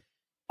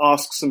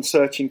 ask some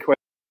searching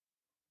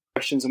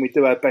questions, and we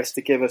do our best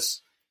to give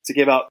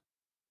up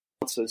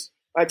answers.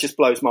 That just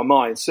blows my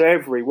mind. So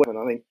every week,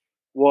 I think,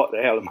 what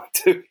the hell am I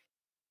doing?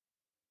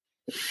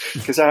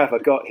 Because how have I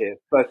got here?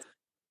 But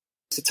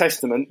it's a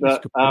testament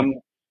that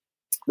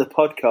the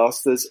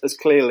podcast has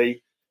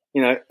clearly,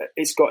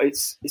 it's got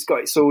its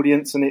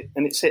audience, and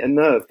it's hit a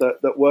nerve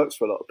that works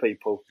for a lot of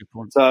people.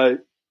 So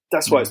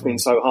that's why it's been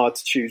so hard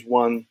to choose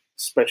one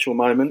special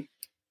moment.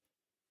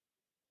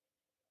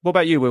 What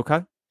about you,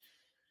 Wilco?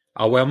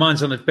 Oh, well,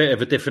 mine's on a bit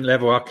of a different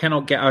level. I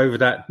cannot get over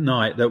that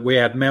night that we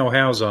had Mel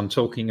Howes on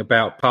talking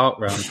about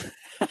parkrun,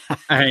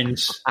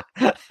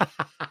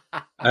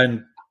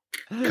 and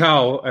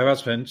Carl, her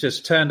husband,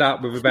 just turned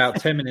up with about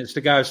 10 minutes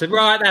to go. Said,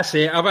 "Right, that's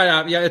it. I've had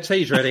up. Yeah, the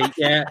tea's ready.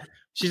 Yeah,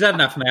 she's had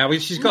enough now.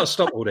 She's got to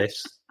stop all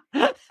this."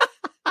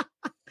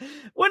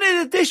 When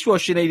the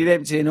dishwasher needed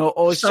emptying,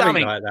 or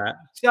something like that.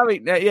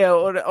 Something,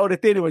 or the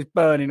dinner was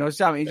burning, or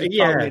something.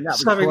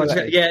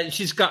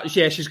 She's got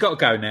to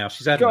go now.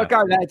 She's had got to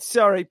go, lads.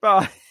 Sorry,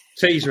 bye.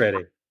 Tea's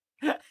ready.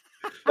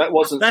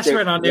 That's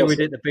when I knew we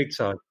did the big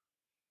time.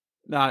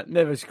 No,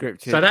 never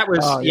scripted. So that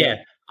was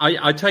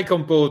I take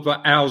on board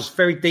what Al's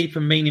very deep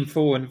and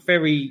meaningful and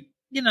very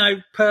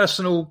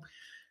personal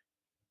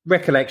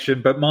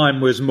recollection, but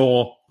mine was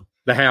more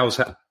the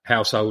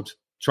household.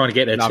 Trying to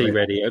get their tea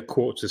ready at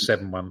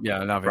 6:45. Yeah,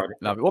 I love it.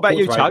 Love it. What about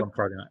you, Toad?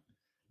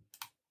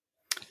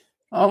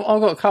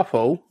 I've got a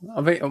couple.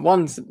 I think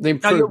one's the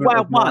improvement. No, you're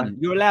allowed one.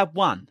 You're allowed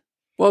one.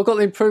 Well, I've got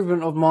the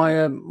improvement of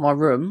my my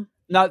room.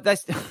 No,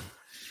 that's. Toad,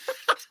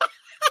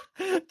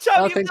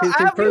 I think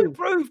it's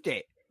improved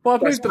it. Well,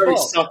 I've moved the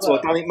box. Subtle.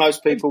 I don't think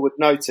most people would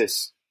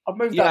notice. I've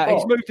moved that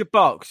box. He's moved the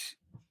box.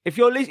 If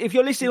you're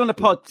listening on the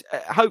pod,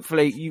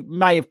 hopefully you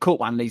may have caught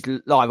one of these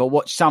live or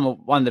watched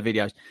one of the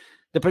videos.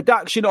 The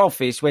production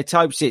office where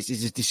Tobe sits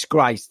is a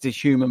disgrace to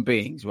human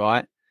beings,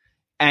 right?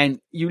 And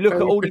you look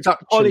at all these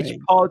college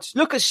pods.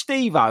 Look at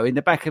Steve-O in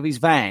the back of his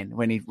van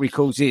when he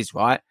records his,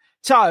 right?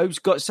 Tobe's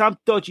got some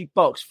dodgy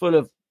box full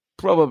of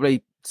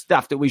probably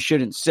stuff that we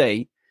shouldn't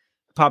see,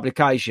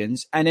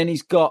 publications, and then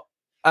he's got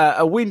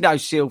a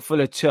windowsill full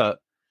of tut.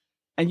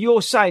 And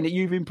you're saying that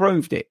you've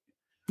improved it?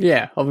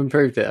 Yeah, I've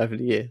improved it over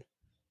the years.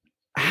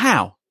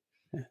 How?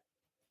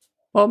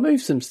 Well, I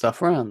moved some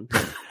stuff around.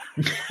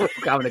 I'm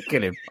going to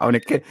kill him.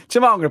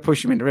 Tomorrow I'm going to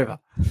push him in the river.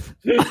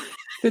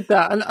 Did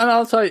that. And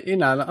also,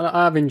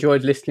 I've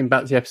enjoyed listening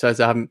back to the episodes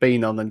I haven't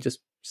been on and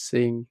just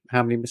seeing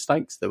how many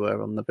mistakes there were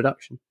on the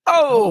production.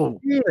 Oh,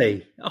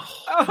 really?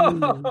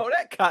 Oh,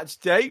 that cuts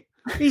deep.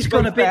 He's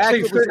gone a bit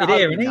too footed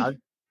here, isn't he?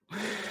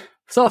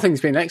 So I think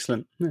it's been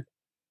excellent. Yeah.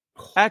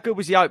 How good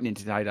was the opening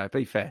today, though?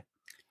 Be fair.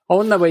 I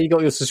want to know where you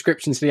got your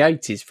subscription to the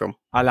 80s from.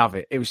 I love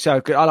it. It was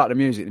so good. I like the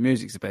music. The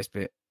music's the best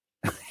bit.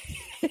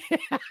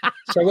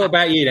 So what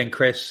about you then,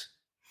 Chris?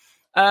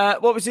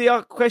 What was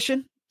the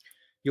question?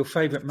 Your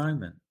favourite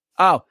moment?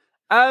 Oh,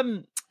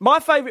 my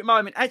favourite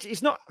moment, actually,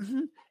 it's not,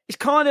 it's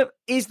kind of,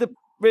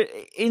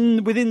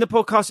 within the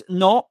podcast,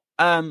 not.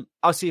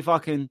 I'll see if I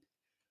can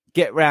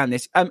get around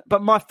this.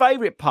 But my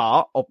favourite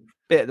part or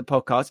bit of the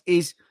podcast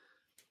is,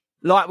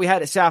 like we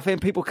had at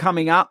Southend, people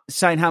coming up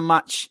saying how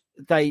much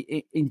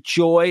they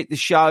enjoy the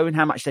show and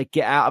how much they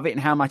get out of it and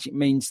how much it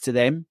means to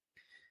them.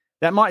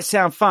 That might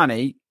sound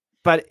funny,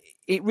 but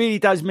it really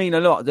does mean a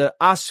lot that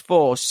us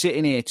four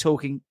sitting here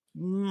talking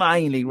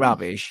mainly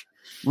rubbish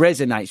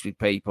resonates with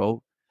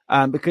people.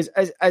 Because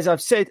as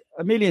I've said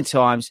a million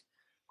times,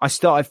 I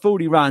started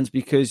 40 runs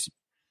because,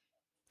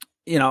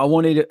 I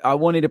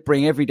wanted to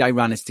bring everyday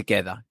runners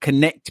together,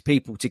 connect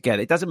people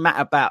together. It doesn't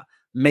matter about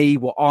me,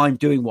 what I'm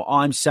doing, what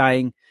I'm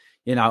saying,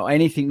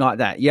 anything like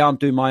that. Yeah, I'm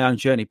doing my own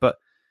journey, but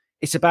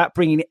it's about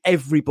bringing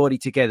everybody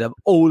together,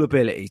 all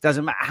abilities.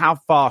 Doesn't matter how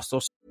fast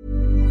or.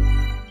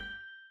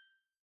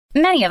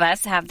 Many of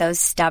us have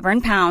those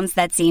stubborn pounds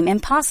that seem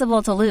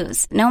impossible to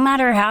lose, no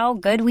matter how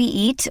good we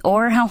eat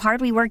or how hard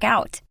we work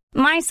out.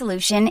 My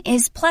solution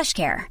is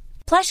PlushCare.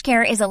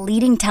 PlushCare is a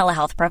leading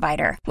telehealth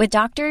provider with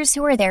doctors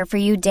who are there for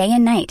you day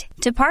and night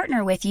to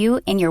partner with you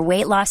in your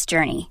weight loss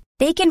journey.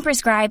 They can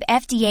prescribe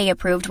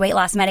FDA-approved weight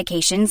loss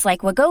medications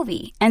like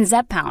Wegovy and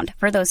Zepbound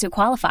for those who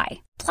qualify.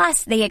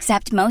 Plus, they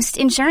accept most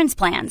insurance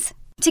plans.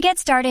 To get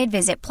started,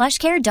 visit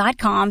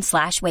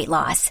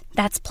plushcare.com/weightloss.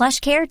 That's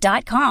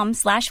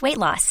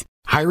plushcare.com/weightloss.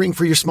 Hiring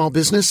for your small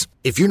business?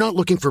 If you're not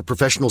looking for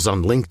professionals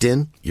on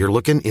LinkedIn, you're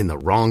looking in the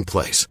wrong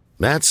place.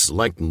 That's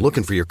like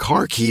looking for your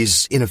car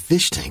keys in a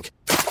fish tank.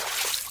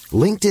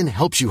 LinkedIn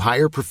helps you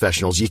hire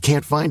professionals you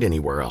can't find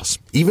anywhere else,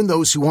 even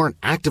those who aren't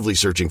actively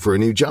searching for a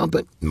new job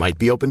but might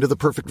be open to the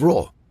perfect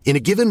role. In a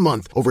given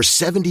month, over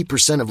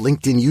 70% of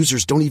LinkedIn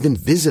users don't even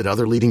visit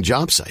other leading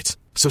job sites.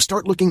 So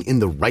start looking in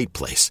the right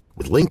place.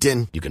 With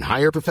LinkedIn, you can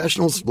hire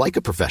professionals like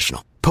a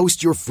professional.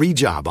 Post your free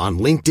job on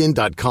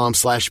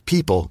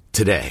linkedin.com/people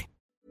today.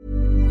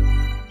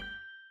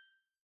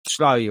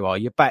 Slow you are,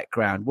 your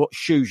background, what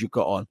shoes you've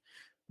got on,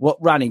 what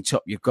running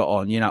top you've got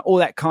on, all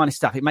that kind of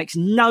stuff. It makes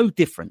no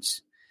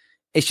difference.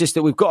 It's just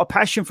that we've got a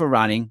passion for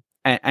running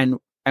and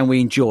and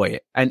we enjoy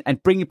it,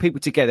 and bringing people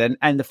together.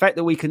 And the fact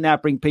that we can now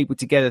bring people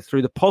together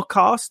through the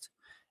podcast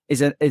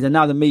is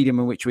another medium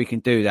in which we can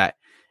do that.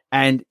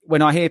 And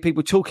when I hear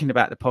people talking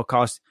about the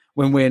podcast,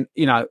 when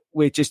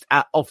we're just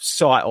off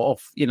site or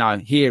off,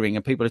 hearing,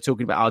 and people are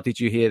talking about, oh, did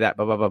you hear that?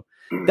 Blah, blah, blah.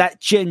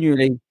 That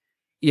genuinely,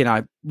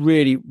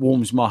 really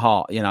warms my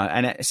heart,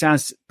 and it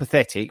sounds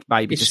pathetic,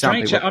 maybe. It's to some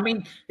strange. people, I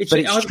mean,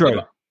 it's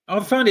true. I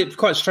find it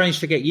quite strange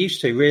to get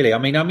used to, really. I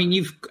mean,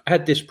 you've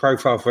had this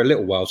profile for a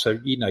little while, so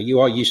you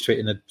are used to it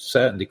in a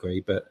certain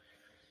degree. But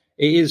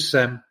it is,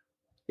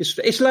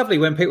 it's lovely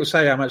when people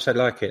say how much they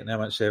like it and how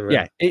much they're.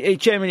 Yeah, it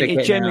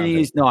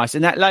generally is nice.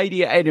 And that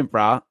lady at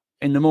Edinburgh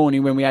in the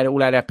morning when we all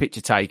had our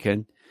picture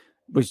taken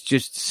was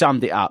just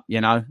summed it up.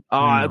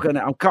 I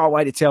can't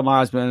wait to tell my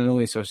husband and all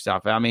this sort of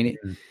stuff. I mean,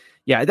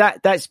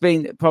 that's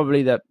been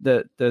probably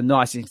the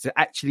nicest thing to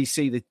actually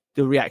see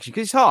the reaction,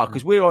 because it's hard,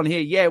 because we're on here.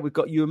 Yeah, we've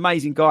got you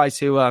amazing guys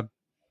who are,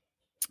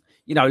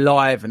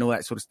 live and all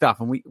that sort of stuff.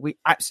 And we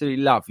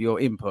absolutely love your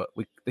input.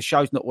 The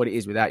show's not what it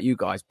is without you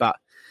guys. But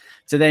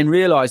to then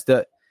realise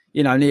that,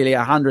 nearly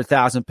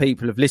 100,000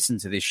 people have listened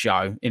to this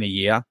show in a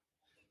year,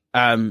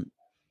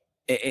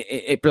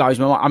 it blows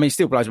my mind. I mean, it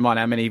still blows my mind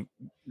how many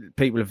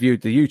people have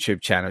viewed the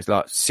YouTube channel. It's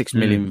like 6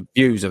 million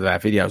views of their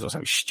videos or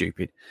something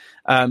stupid.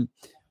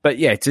 But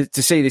yeah,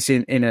 to see this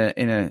in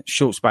a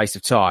short space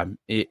of time,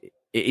 it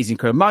is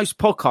incredible. Most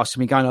podcasts have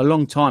been going a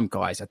long time,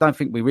 guys. I don't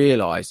think we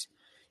realise,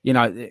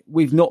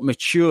 we've not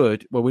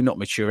matured. Well, we're not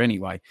mature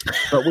anyway,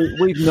 but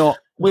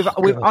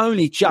we've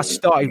only just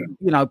started,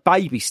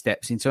 baby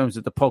steps in terms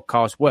of the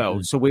podcast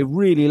world. So we're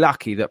really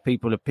lucky that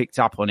people have picked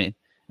up on it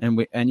and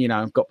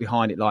got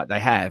behind it like they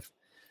have.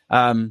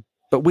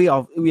 But we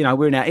are,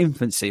 we're in our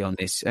infancy on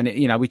this, and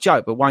we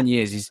joke, but 1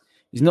 year is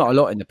not a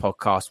lot in the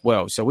podcast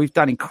world. So we've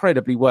done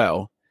incredibly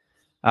well.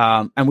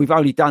 And we've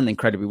only done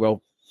incredibly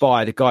well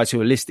by the guys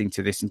who are listening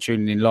to this and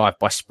tuning in live,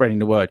 by spreading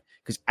the word.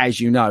 Because as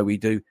you know, we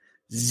do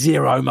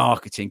zero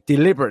marketing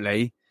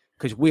deliberately,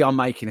 because we are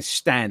making a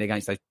stand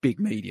against those big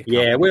media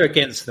companies. Yeah, we're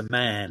against the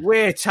man.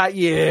 We're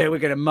going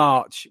to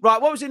march.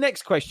 Right, what was the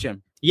next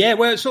question? Yeah,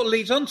 well, it sort of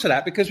leads on to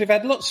that, because we've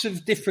had lots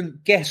of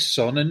different guests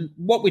on, and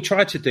what we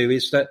try to do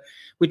is that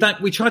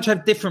we try to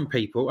have different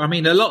people. I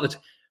mean, a lot of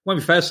when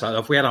we first started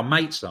off, we had our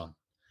mates on.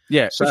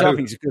 Yeah, which I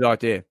think is a good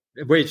idea.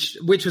 Which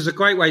was a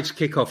great way to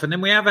kick off. And then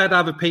we have had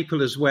other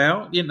people as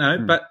well, and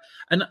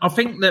I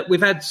think that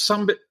we've had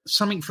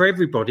something for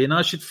everybody. And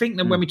I should think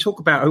that when we talk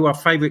about who our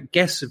favourite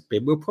guests have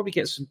been, we'll probably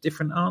get some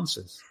different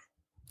answers.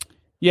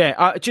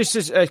 Yeah, just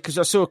as because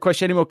I saw a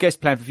question, any more guests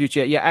planned for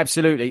future? Yeah,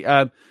 absolutely.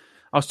 I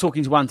was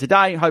talking to one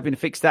today, hoping to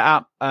fix that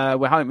up.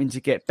 We're hoping to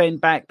get Ben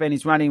back. Ben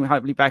is running. We're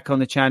hopefully back on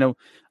the channel.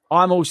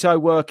 I'm also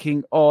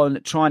working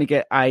on trying to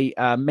get a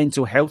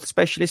mental health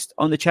specialist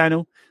on the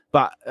channel.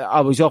 But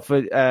I was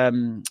offered a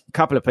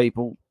couple of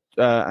people,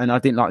 and I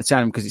didn't like the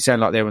sound of them because it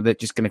sounded like they're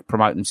just going to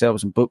promote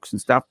themselves and books and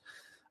stuff.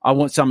 I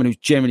want someone who's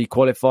generally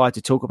qualified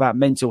to talk about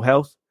mental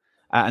health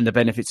and the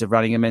benefits of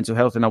running a mental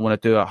health, and I want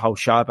to do a whole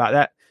show about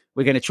that.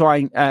 We're going to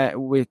try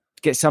and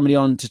get somebody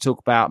on to talk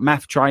about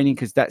math training,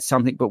 because that's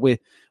something. But we're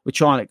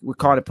kind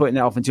of putting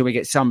that off until we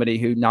get somebody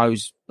who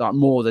knows like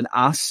more than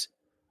us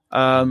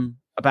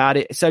about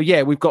it. So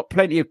yeah, we've got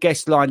plenty of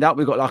guests lined up.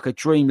 We've got like a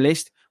dream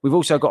list. We've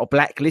also got a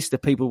blacklist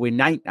of people we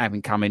ain't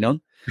having coming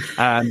on.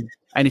 And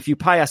if you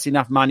pay us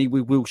enough money,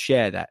 we will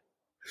share that.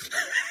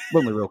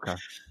 When we will, Carl.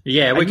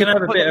 Yeah, we're going to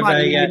have a bit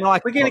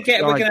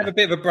of a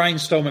bit of a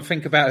brainstorm and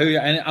think about who.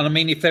 And I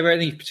mean, if there are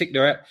any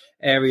particular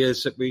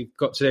areas that we've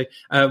got to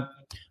do.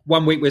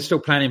 1 week we're still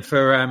planning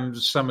for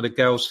some of the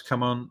girls to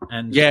come on,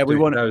 and we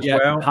want to as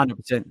well.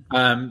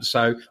 100%.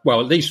 So,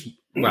 well, at least.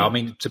 Well, I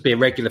mean, to be a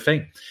regular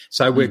thing.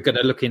 So we're going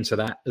to look into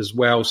that as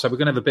well. So we're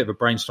going to have a bit of a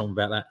brainstorm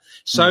about that.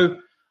 So.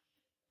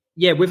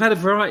 Yeah, we've had a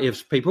variety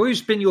of people.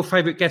 Who's been your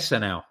favourite guest there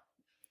now?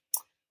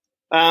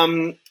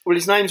 Well,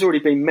 his name's already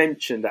been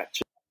mentioned,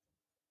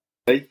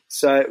 actually.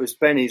 So it was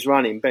Ben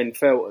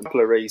Felton, a couple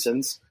of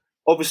reasons.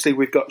 Obviously,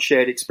 we've got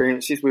shared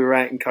experiences. We were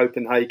out in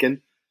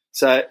Copenhagen.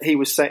 So he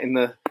was setting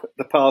the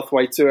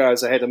pathway 2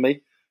 hours ahead of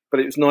me. But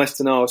it was nice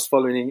to know I was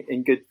following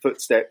in good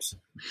footsteps.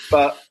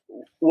 But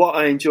what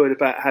I enjoyed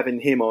about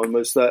having him on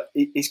was that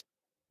he's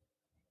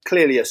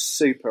clearly a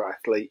super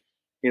athlete,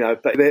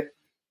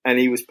 and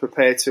he was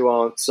prepared to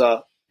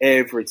answer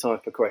every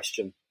type of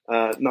question.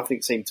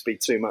 Nothing seemed to be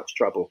too much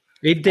trouble.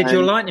 He did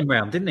your lightning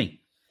round, didn't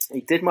he? He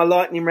did my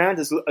lightning round,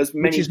 as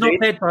many. Which is not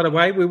dead, by the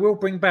way. We will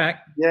bring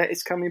back. Yeah,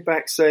 it's coming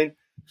back soon.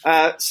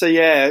 So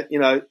yeah,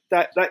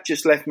 that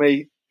just left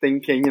me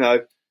thinking.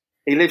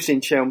 He lives in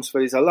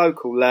Chelmsford. He's a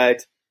local lad,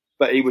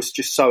 but he was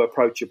just so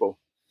approachable.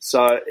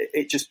 So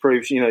it just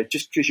proves,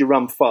 just because you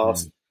run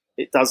fast,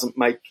 it doesn't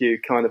make you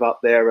kind of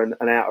up there and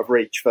out of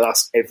reach for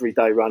us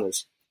everyday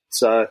runners.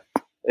 So.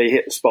 He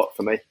hit the spot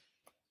for me.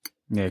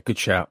 Yeah, good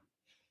shout.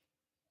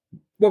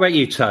 What about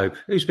you, Tobe?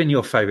 Who's been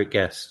your favourite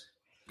guest?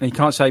 You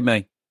can't say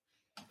me.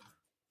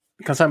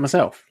 I can't say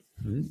myself.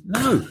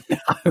 No.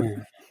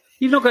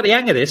 You've not got the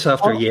hang of this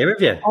after a year,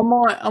 have you?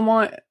 I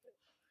might.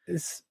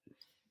 It's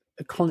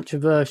a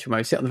controversial way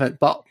to sit on the fence,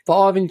 but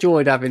I've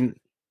enjoyed having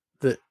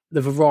the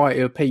the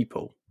variety of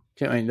people.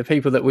 Do you know what I mean? The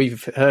people that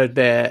we've heard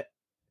there.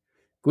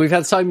 We've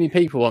had so many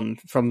people on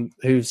from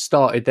who've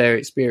started their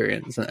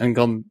experience and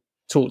gone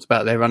talked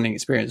about their running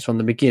experience from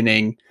the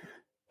beginning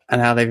and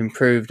how they've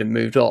improved and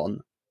moved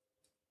on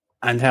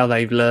and how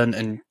they've learned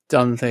and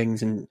done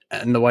things and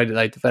the way that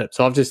they develop.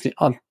 So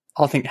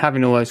I think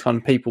having all those kind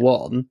of people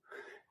on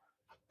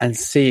and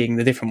seeing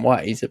the different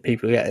ways that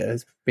people get it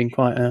has been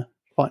quite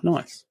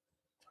nice.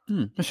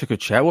 That's a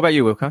good chat. What about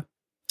you, Wilco?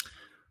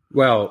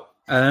 Well,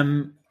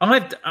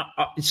 I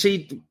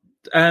see.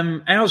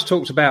 Al's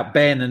talked about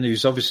Ben, and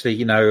who's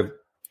obviously,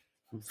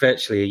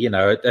 virtually,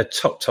 a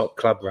top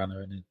club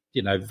runner and,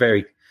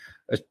 very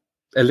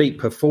elite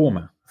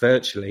performer,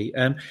 virtually.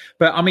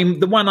 But I mean,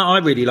 the one that I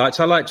really liked,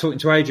 I liked talking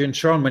to Adrian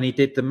Tron when he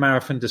did the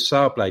Marathon des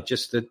Sables,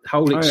 just the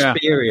whole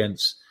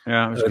experience.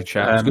 Yeah, it was a good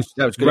chat.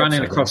 That was good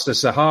running across the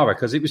Sahara,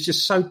 because it was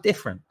just so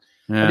different.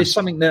 Yeah. And it's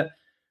something that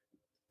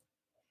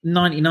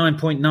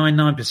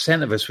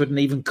 99.99% of us wouldn't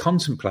even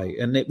contemplate,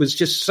 and it was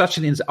just I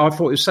thought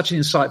it was such an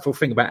insightful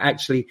thing about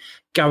actually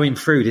going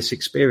through this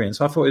experience.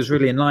 I thought it was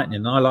really enlightening,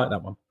 and I like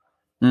that one.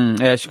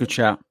 Yeah, it's a good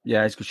shout.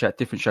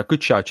 Different show,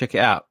 good show. Check it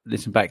out.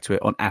 Listen back to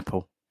it on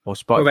Apple or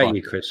Spotify. What about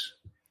you, Chris?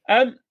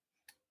 I'm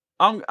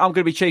going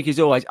to be cheeky as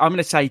always. I'm going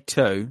to say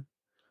 2.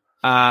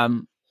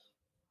 I'm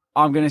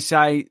going to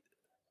say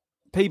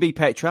PB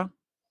Petra,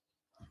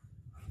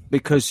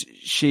 because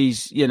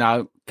she's,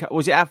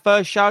 was it our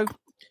first show?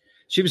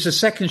 She was the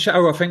second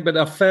show, I think, but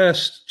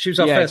she was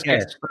our first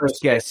guest.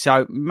 First guest.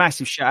 So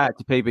massive shout out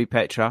to PB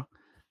Petra,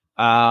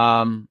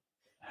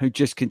 who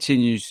just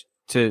continues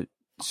to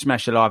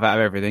smash the life out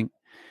of everything.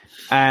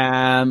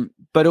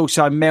 But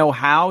also Mel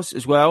Howes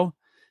as well.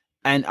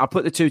 And I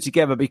put the two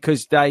together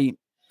because they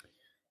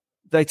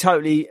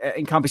totally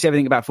encompass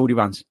everything about 40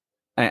 runs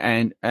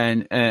and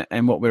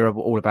what we're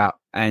all about,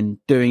 and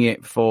doing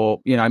it for,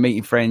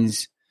 meeting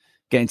friends,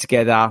 getting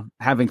together,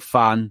 having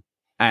fun,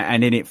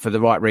 and in it for the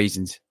right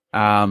reasons.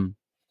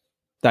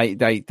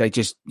 They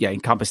just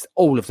encompassed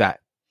all of that,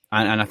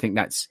 and I think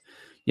that's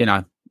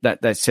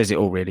that says it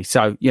all really.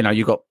 So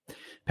you've got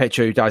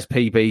Petra, who does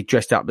PB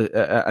dressed up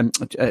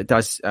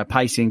does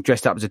pacing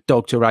dressed up as a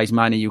dog to raise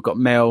money. You've got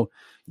Mel,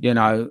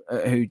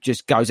 who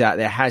just goes out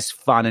there, has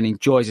fun and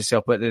enjoys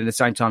herself, but at the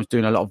same time is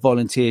doing a lot of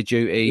volunteer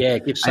duty,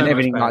 gives so and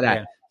everything back, like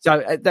that.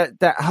 So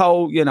that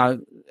whole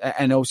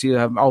and obviously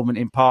the involvement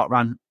in Park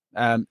Run,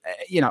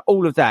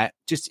 all of that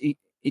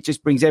it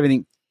just brings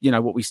everything.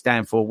 What we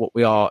stand for, what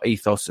we are,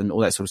 ethos, and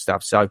all that sort of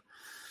stuff. So,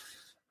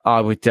 I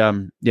would say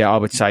that.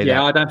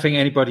 Yeah, I don't think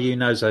anybody who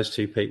knows those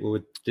two people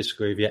would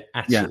disagree with you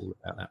at all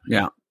about that.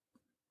 Yeah.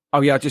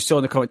 Oh yeah, I just saw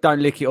in the comment. Don't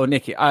lick it or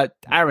nick it.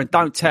 Aaron,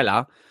 don't tell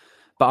her,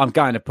 but I'm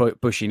going to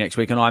put Bushy next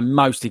week, and I'm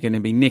mostly going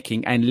to be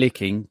nicking and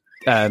licking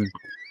the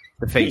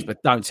things.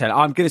 But don't tell her.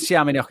 I'm going to see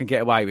how many I can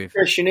get away with.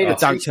 Yes, you need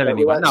don't tell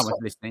anyone. No one's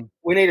listening.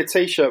 We need a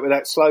T-shirt with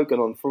that slogan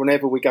on for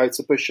whenever we go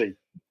to Bushy.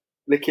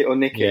 Lick it or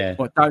nick it.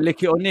 What, don't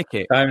lick it or nick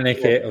it. Don't lick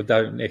it or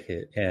don't nick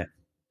it. Yeah.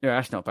 Yeah,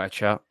 that's not a bad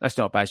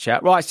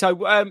shout. Right. So,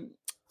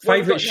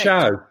 favourite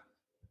show.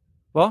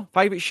 What?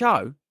 Favourite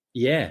show?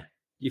 Yeah.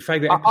 Your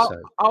favourite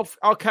episode.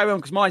 I'll carry on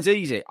because mine's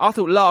easy. I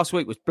thought last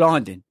week was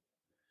blinding.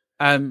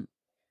 There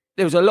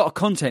was a lot of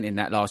content in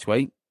that last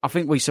week. I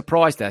think we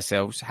surprised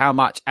ourselves how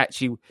much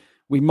actually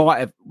we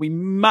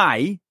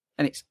may,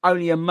 and it's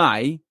only a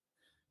may,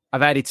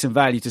 have added some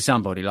value to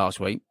somebody last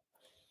week.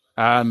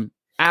 Al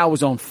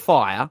was on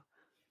fire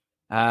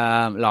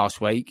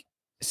last week.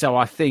 So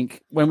I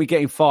think when we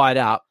get him fired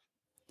up,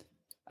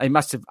 he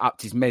must have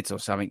upped his meds or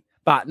something.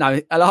 But no,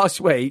 last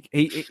week,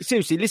 he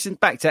seriously, listen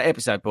back to that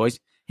episode, boys.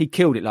 He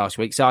killed it last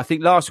week. So I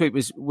think last week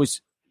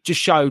was just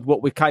showed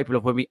what we're capable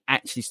of when we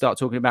actually start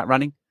talking about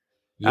running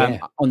on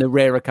the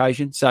rare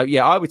occasion. So,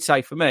 yeah, I would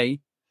say for me,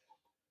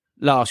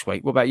 last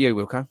week. What about you,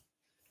 Wilco?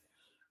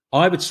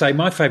 I would say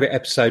my favourite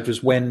episode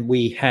was when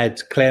we had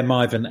Claire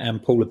Myvan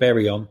and Paula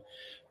Berry on,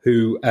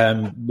 who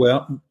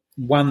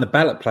won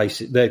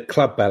the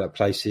club ballot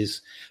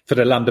places for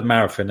the London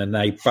Marathon, and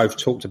they both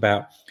talked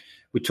about.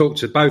 We talked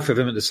to both of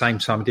them at the same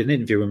time. We did an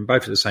interview with them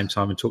both at the same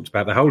time and talked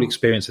about the whole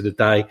experience of the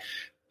day.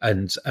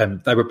 And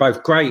they were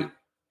both great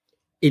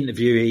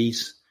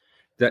interviewees,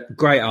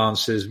 great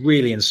answers,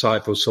 really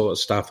insightful sort of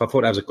stuff. I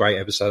thought that was a great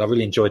episode. I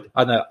really enjoyed.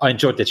 I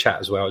enjoyed the chat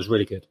as well. It was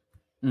really good.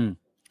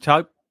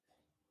 So,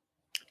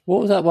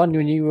 what was that one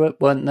when you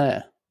weren't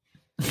there?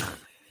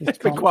 There's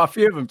been quite a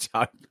few of them,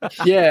 Joe.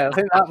 Yeah, I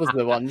think that was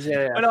the ones.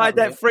 Yeah, when I had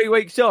that 3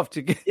 weeks off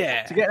to get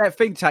that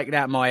thing taken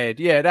out of my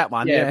head. Yeah, that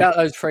one. Yeah, about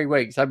those 3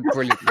 weeks. I'm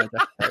brilliant.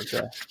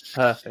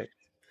 Perfect.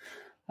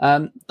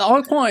 I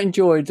quite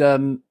enjoyed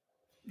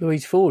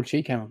Louise Ford.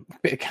 She came on a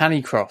bit of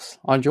Canicross.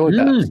 I enjoyed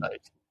that episode.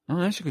 Oh,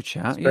 that's a good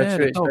shout.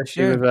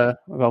 Especially with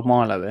old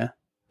Milo there.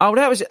 Oh,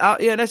 that was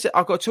that's it.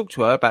 I've got to talk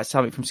to her about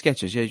something from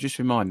Skechers. Yeah, just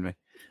reminded me.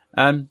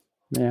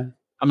 Yeah.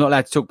 I'm not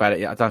allowed to talk about it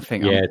yet. I don't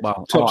think. Yeah,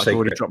 I've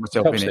already dropped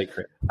myself in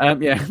secret.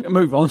 it.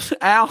 Move on.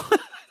 Al.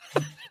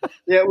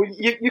 Yeah, well,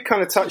 you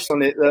kind of touched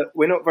on it that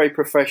we're not very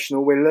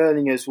professional. We're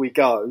learning as we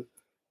go,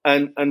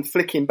 and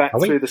flicking back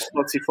through the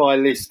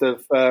Spotify list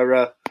of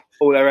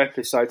all our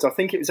episodes. I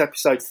think it was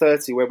episode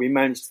 30 where we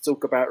managed to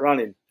talk about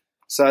running.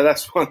 So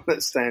that's one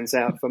that stands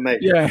out for me.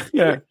 Yeah.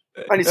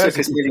 Only took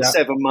us nearly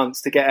 7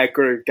 months to get our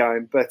groove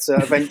going, but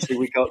eventually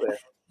we got there.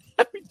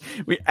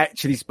 We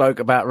actually spoke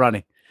about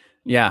running.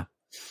 Yeah,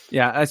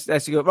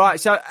 that's good. Right,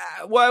 so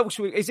what else?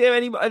 Is there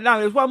any? No,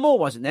 there's one more,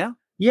 wasn't there?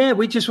 Yeah,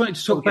 we just wanted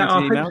to talk about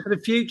our hopes for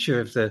the future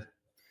of the...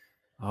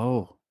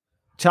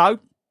 Toe?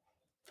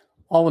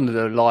 I wanted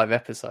a live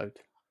episode.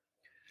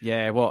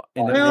 Yeah, what?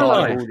 In the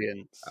live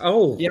audience.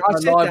 Oh. Yeah, I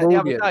said that the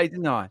other day,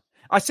 didn't I?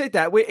 I said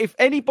that. If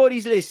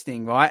anybody's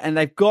listening, right, and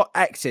they've got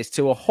access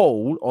to a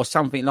hall or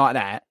something like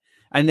that,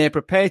 and they're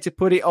prepared to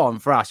put it on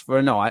for us for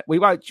a night, we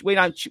won't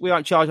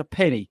charge a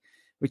penny.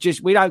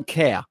 We don't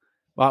care.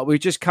 Right, we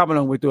just come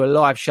along, we'll do a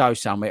live show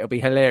somewhere. It'll be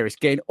hilarious,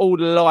 getting all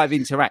the live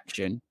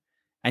interaction,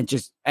 and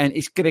it's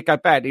going to go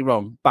badly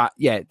wrong. But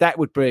yeah, that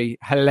would be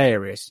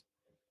hilarious.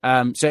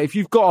 So if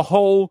you've got a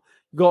hall,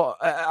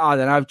 I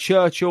don't know,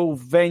 Churchill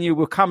venue,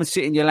 we'll come and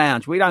sit in your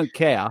lounge. We don't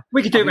care.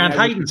 We could do it around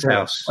Hayden's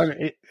house. I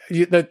mean,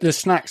 the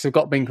snacks have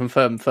got to be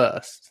confirmed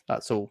first.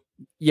 That's all.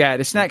 Yeah,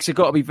 the snacks have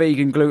got to be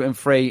vegan, gluten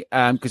free,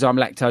 because I'm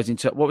lactose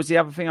intolerant. What was the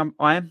other thing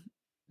I am?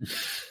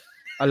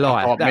 A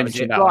lie.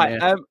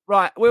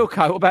 Right,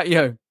 Wilco, what about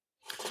you?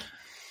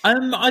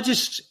 I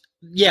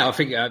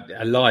think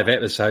a live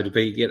episode would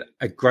be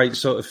a great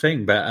sort of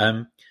thing,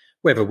 but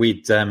whether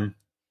we'd, we're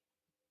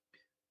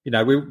not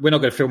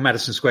going to film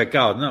Madison Square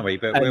Garden, are we?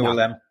 But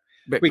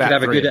we could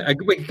have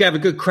a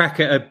good crack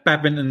at a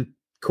badminton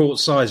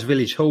court-sized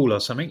village hall or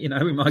something.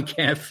 We might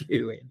get a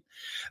few in.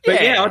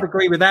 But yeah, I'd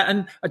agree with that,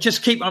 and I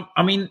just keep.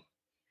 I mean,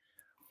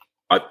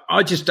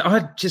 I just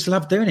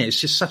love doing it. It's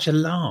just such a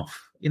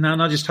laugh. And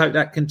I just hope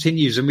that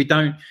continues, and we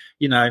don't,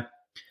 we don't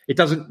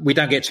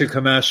get too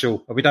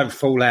commercial, or we don't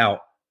fall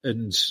out,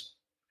 and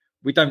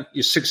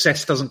your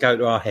success doesn't go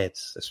to our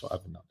heads. That's what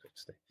I've been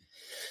noticing.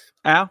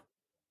 Al?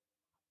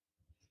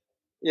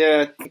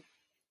 Yeah.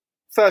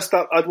 First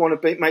up, I'd want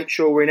to make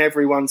sure we're in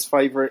everyone's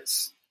favourite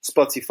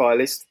Spotify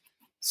list.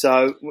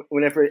 So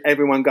whenever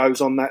everyone goes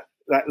on that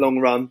long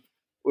run,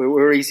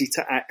 we're easy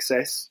to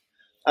access.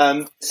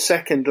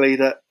 Secondly,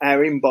 that our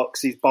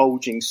inbox is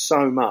bulging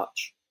so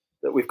much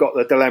that we've got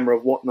the dilemma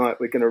of what night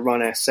we're going to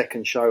run our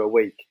second show a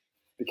week,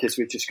 because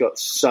we've just got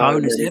so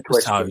many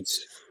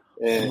episodes.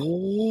 Yeah.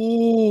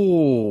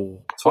 Ooh,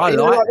 so I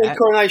like that.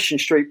 Coronation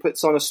Street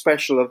puts on a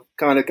special of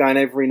kind of going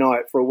every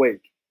night for a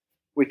week.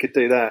 We could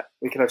do that.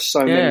 We could have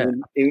so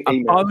many emails.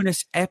 A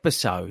bonus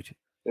episode.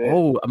 Yeah.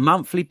 Oh, a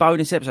monthly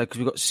bonus episode, because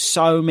we've got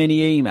so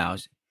many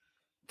emails.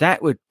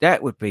 That would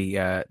be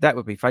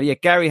funny. Yeah,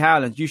 Gary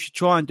Howland, you should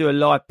try and do a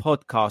live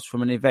podcast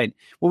from an event.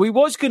 Well, we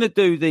was going to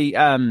do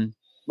the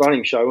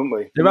running show, weren't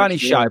we? The running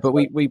show, but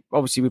we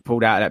obviously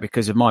pulled out of that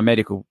because of my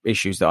medical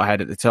issues that I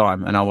had at the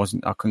time, and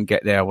I couldn't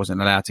get there. I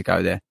wasn't allowed to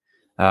go there,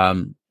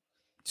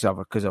 so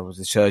because I was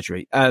the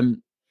surgery.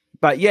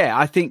 But yeah,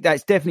 I think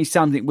that's definitely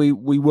something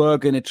we were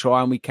going to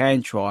try, and we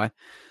can try.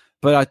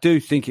 But I do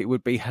think it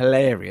would be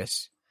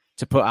hilarious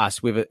to put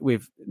us with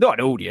not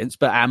an audience,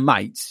 but our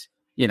mates.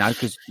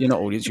 Because you're not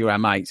audience, you're our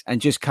mates, and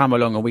just come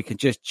along and we can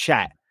just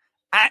chat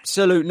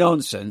absolute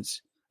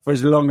nonsense for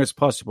as long as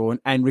possible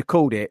and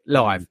record it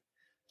live.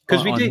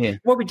 Because we do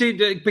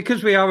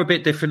because we are a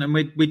bit different, and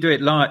we do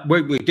it live.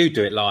 We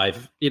do it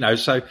live,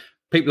 so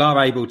people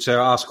are able to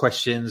ask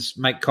questions,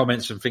 make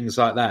comments, and things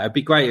like that. It'd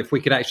be great if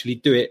we could actually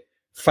do it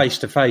face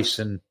to face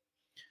and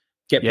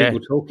get people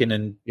talking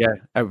and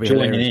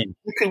joining in.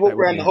 You could walk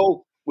around the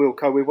hall,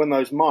 Wilco, with one of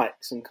those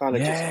mics and kind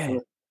of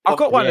just. I've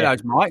got one of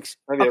those mics.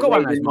 I've got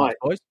one of those mics,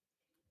 boys.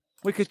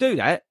 We could do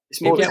that. It's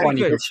more get one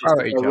you could throw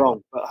at each other.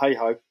 But hey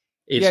ho.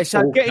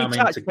 So get in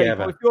touch,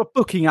 people. If you're a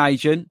booking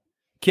agent,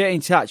 get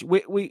in touch.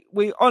 We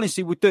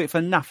honestly would do it for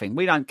nothing.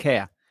 We don't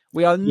care.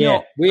 We are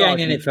not. We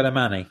ain't in it for the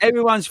money.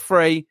 Everyone's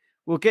free.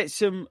 We'll get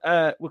some.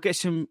 I was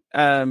going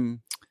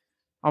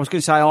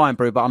to say Iron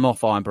Brew, but I'm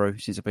off Iron Brew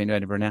since I've been to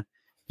Edinburgh now.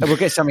 We'll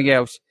get something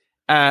else.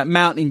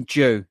 Mountain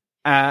Dew.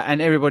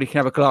 And everybody can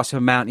have a glass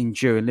of Mountain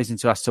Dew and listen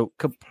to us talk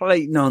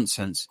complete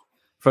nonsense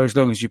for as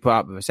long as you put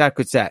up with us. How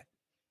good's that?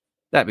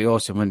 That'd be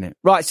awesome, wouldn't it?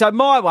 Right, so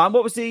my one,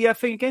 what was the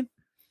thing again?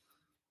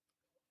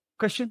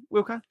 Question,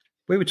 Wilco?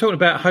 We were talking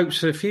about hopes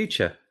for the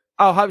future.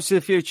 Oh, hopes for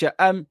the future.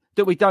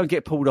 That we don't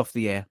get pulled off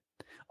the air.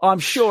 I'm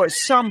sure at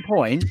some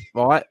point,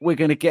 right, we're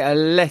going to get a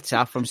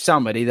letter from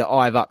somebody that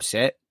I've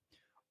upset,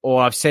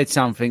 or I've said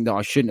something that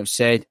I shouldn't have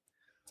said.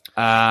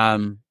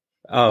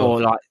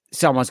 Or like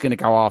someone's going to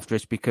go after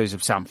us because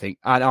of something.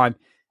 And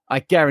I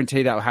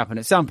guarantee that will happen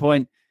at some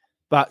point.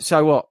 But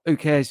so what? Who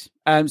cares?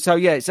 So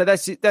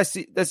that's it. That's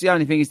the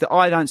only thing, is that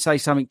I don't say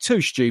something too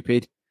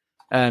stupid,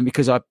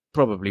 because I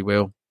probably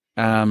will,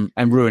 and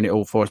ruin it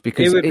all for us.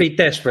 Because it would be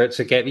desperate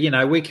to get.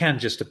 We can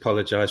just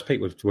apologise.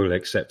 People will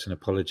accept an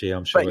apology,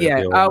 I'm sure.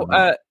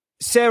 But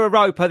Sarah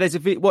Roper,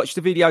 watch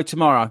the video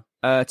tomorrow.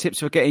 Tips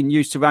for getting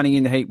used to running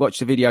in the heat. Watch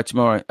the video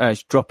tomorrow.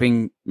 It's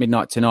dropping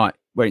midnight tonight,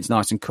 where it's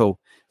nice and cool.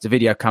 There's a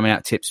video coming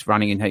out, tips for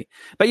running in heat.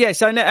 But yeah,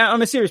 so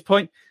on a serious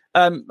point,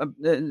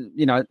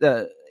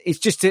 it's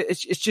just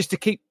to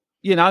keep,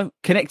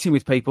 connecting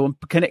with people and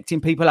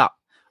connecting people up.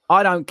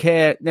 I don't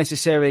care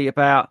necessarily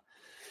about,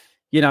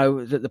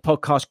 that the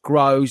podcast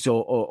grows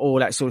or all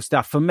that sort of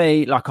stuff. For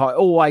me, like I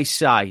always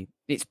say,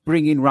 it's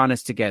bringing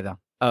runners together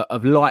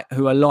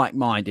who are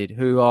like-minded,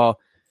 who are,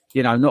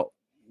 not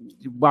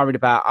worried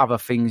about other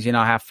things,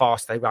 how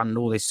fast they run and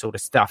all this sort of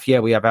stuff. Yeah,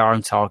 we have our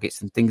own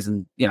targets and things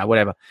and,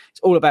 whatever.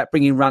 It's all about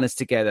bringing runners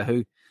together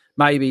who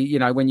maybe,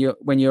 when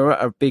you're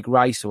at a big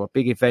race or a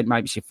big event,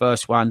 maybe it's your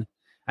first one,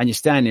 and you're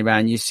standing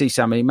around, you see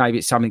somebody, maybe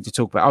it's something to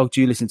talk about. Oh,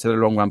 do you listen to the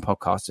Long Run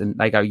podcast? And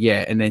they go,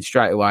 yeah. And then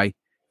straight away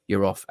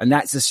you're off. And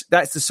that's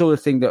the sort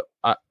of thing that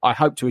I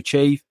hope to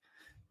achieve.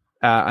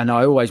 And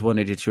I always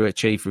wanted to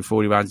achieve through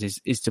 40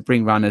 Runs is to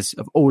bring runners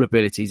of all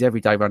abilities,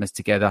 everyday runners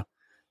together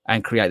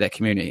and create that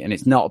community. And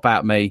it's not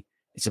about me.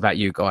 It's about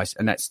you guys.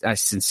 And that's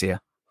sincere.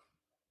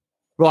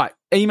 Right.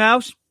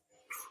 Emails.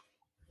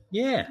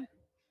 Yeah.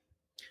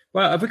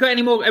 Well, have we got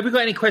any more? Have we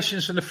got any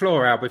questions from the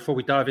floor, Al, before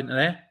we dive into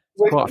there?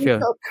 We've got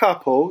a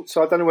couple,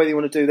 so I don't know whether you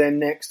want to do them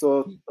next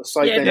or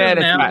say them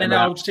now, and then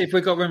I'll see if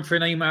we've got room for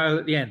an email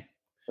at the end.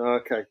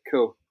 Okay,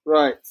 cool.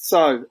 Right,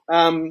 so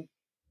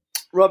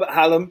Robert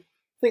Hallam,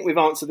 I think we've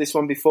answered this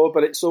one before,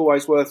 but it's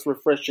always worth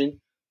refreshing.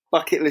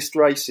 Bucket list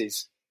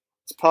races.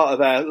 It's part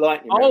of our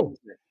lightning round,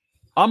 isn't it?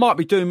 I might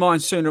be doing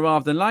mine sooner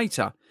rather than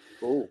later.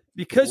 Ooh.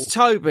 Because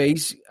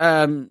Toby's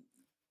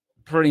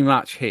pretty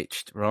much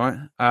hitched, right?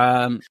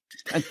 And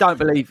don't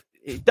believe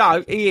it.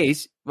 No, he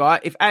is,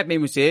 right? If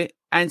admin was here,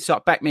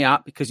 Ansart backed me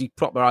up because he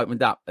proper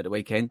opened up at the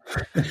weekend.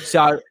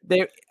 So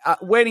their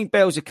wedding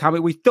bells are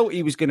coming. We thought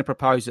he was going to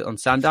propose it on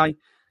Sunday,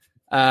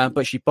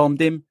 but she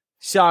bombed him.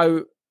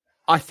 So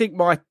I think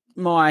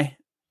my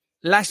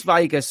Las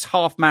Vegas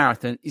half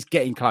marathon is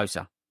getting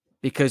closer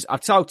because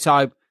I've told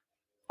Tobe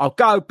I'll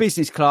go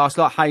business class,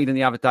 like Hayden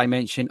the other day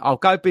mentioned. I'll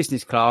go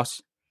business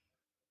class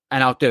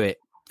and I'll do it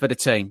for the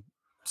team.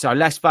 So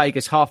Las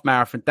Vegas half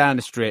marathon down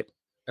the strip.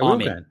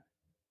 I'm in.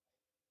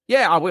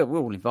 Yeah, I will.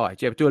 We'll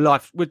invite. Yeah, we'll do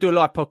a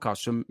live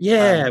podcast from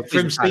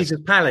from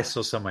Caesar's Palace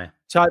or somewhere.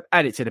 So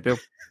add it to the bill.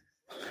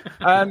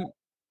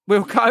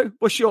 We'll go.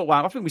 What's your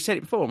one? I think we said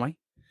it before, mate.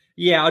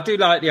 Yeah, I do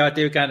like the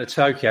idea of going to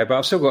Tokyo, but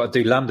I've still got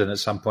to do London at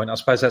some point. I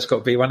suppose that's got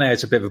to be one there.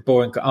 It's a bit of a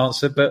boring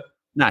answer, but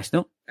no, it's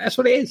not. That's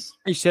what it is.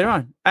 You said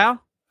right,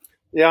 Al.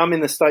 Yeah, I'm in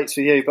the States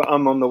with you, but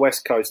I'm on the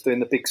West Coast doing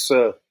the Big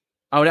Sur.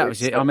 Oh, that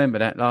was it. I remember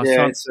that last time.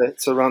 Yeah,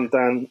 it's a run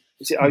down.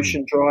 Is it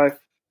Ocean Drive?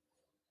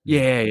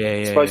 Yeah.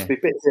 It's supposed to be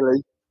a bit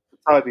hilly.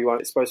 Toby one.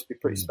 It's supposed to be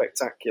pretty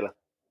spectacular.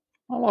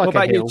 I like what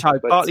about you, Toby?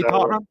 Bartley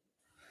Park run?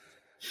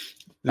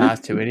 Nah,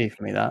 it's too early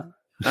for me. That.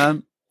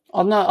 I'm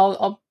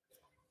not.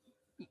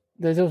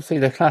 There's obviously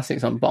the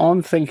classics on, but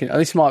I'm thinking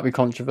this might be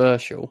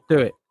controversial. Do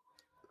it.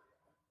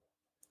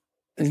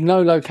 There's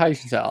no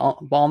locations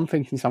out, but I'm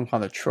thinking some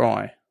kind of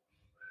try.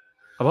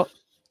 A what?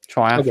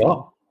 Triathlon. A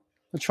what?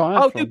 A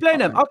triathlon. Oh, do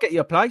Blenheim. I'll get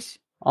you a place.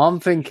 I'm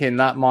thinking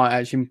that might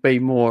actually be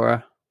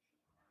more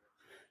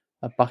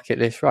a bucket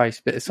list race,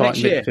 bit of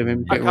cycling,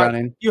 bit of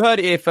running. You heard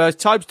it here first.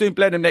 Tobe's doing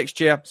Blenheim next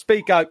year.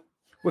 Speed Goat.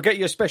 We'll get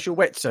you a special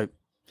wetsuit.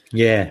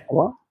 Yeah.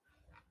 What?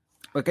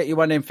 We'll get you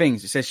one of them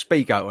things that says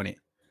Speed Goat on it.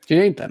 Do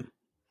you need them?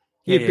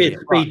 You'd be a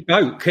speed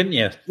boat, couldn't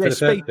you? Yeah,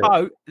 speed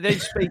boat, then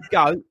speed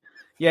goat.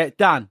 Yeah,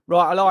 done.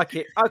 Right, I like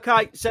it.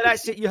 Okay, so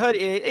that's it. You heard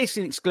it here. It's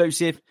an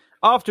exclusive.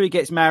 After he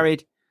gets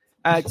married,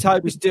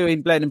 Toby's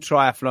doing Blenheim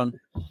Triathlon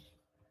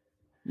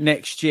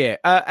next year.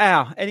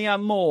 Al, any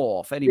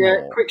more?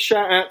 Quick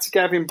shout out to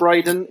Gavin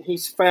Braden.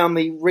 He's found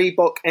the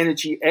Reebok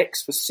Energy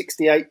X for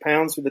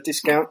 £68 with a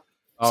discount.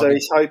 So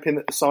he's hoping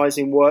that the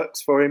sizing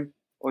works for him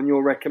on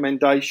your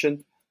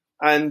recommendation.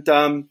 And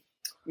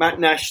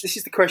Matt Nash, this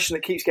is the question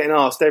that keeps getting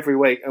asked every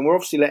week, and we're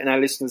obviously letting our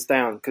listeners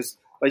down because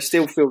they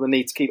still feel the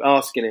need to keep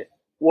asking it.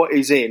 What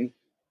is in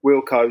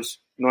Wilco's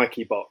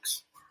Nike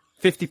box?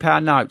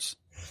 £50 notes.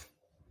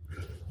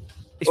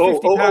 It's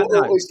 £50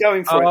 notes. He's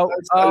going for it. Those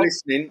that are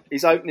listening,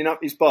 he's opening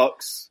up his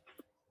box.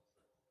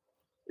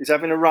 He's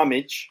having a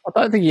rummage. I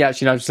don't think he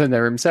actually knows what's in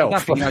there himself.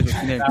 Nothing knows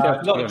what's in there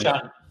himself. A lot of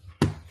junk.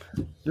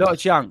 Lot of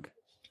junk.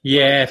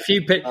 Yeah, a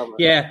few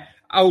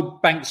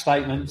old bank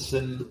statements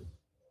and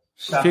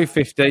stuff. A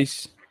few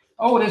 50s.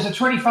 Oh, there's a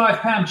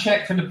 £25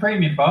 check from the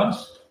premium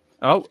bonds.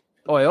 Oh,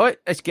 oi.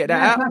 Let's get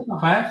that out. That's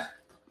not bad.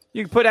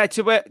 You can put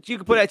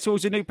that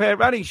towards a new pair of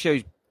running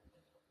shoes.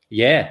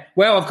 Yeah.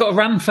 Well, I've got to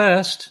run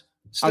first.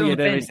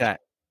 There is that.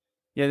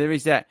 Yeah, there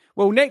is that.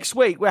 Well, next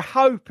week we're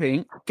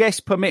hoping, guests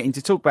permitting,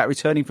 to talk about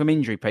returning from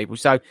injury, people.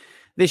 So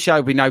this show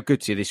will be no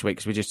good to you this week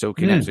because we're just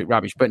talking absolute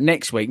rubbish. But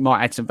next week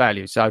might add some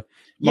value. So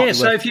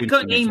so if you've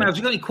got any emails,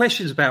 you've got any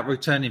questions about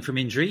returning from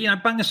injury,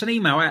 bang us an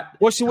email at.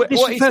 This is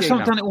the first time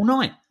I've done it all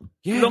night.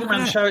 Yeah,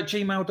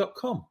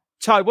 longrunShow@gmail.com.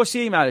 Ty, what's the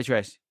email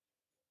address?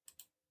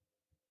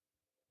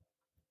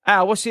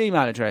 Al, what's the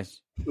email address?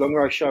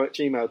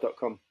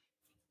 longrunShow@gmail.com.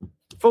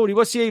 40,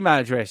 what's the email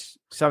address?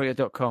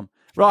 Surrey.com.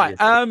 Right.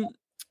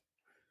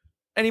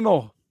 Any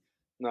more?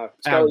 No.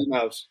 Let's go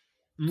emails.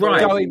 Right.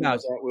 Go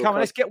emails. Come on,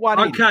 let's get one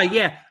in. Okay,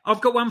 yeah. I've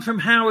got one from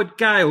Howard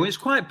Gale. It's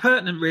quite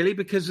pertinent, really,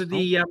 because of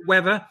the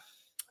weather.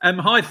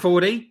 Hi,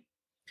 40.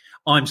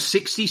 I'm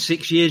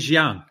 66 years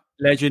young.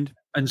 Legend.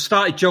 and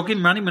started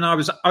jogging, running when I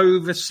was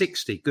over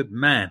 60. Good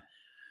man.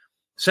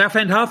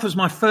 Southend Half was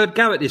my third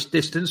go at this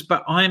distance,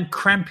 but I am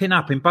cramping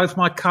up in both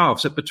my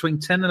calves at between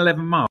 10 and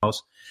 11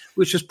 miles,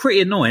 which was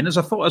pretty annoying as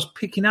I thought I was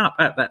picking up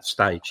at that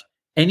stage.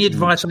 Any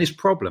advice on this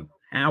problem?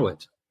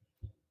 Howard?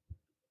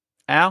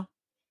 Al,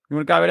 you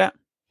want to go with that?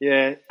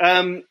 Yeah,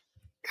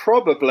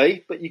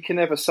 probably, but you can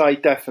never say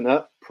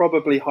definite.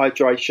 Probably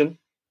hydration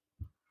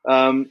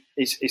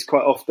is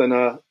quite often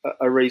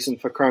a reason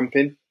for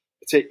cramping,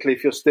 particularly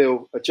if you're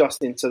still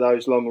adjusting to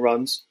those long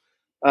runs.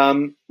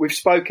 We've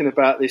spoken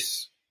about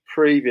this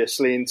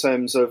previously in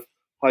terms of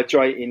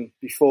hydrating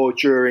before,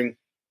 during,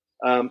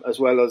 as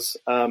well as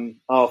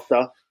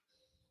after.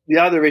 The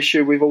other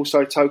issue we've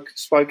also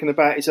spoken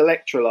about is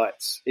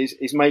electrolytes,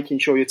 is making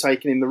sure you're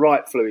taking in the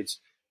right fluids,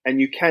 and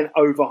you can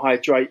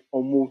overhydrate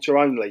on water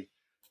only.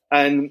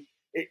 And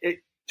it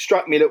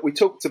struck me that we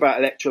talked about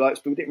electrolytes,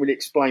 but we didn't really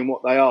explain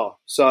what they are.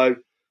 So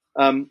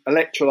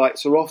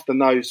electrolytes are often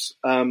those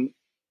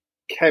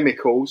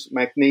chemicals,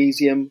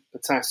 magnesium,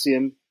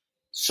 potassium,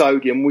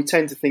 sodium. We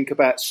tend to think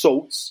about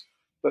salts,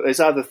 but there's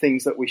other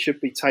things that we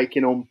should be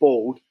taking on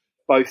board,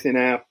 both in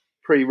our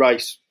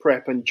pre-race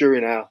prep and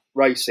during our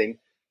racing.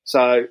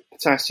 So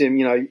potassium,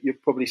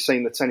 you've probably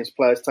seen the tennis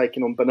players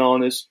taking on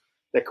bananas.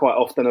 They're quite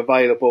often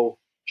available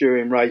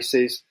during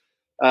races.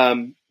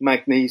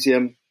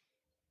 Magnesium,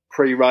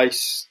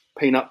 pre-race,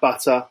 peanut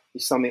butter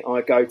is something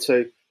I go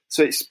to.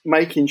 So it's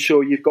making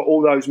sure you've got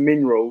all those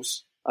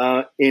minerals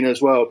in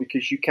as well,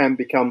 because you can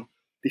become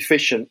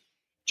deficient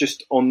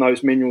just on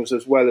those minerals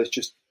as well as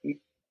just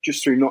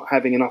through not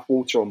having enough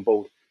water on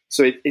board.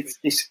 So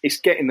it's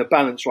getting the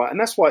balance right, and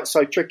that's why it's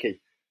so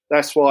tricky.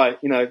 That's why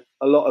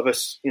a lot of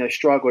us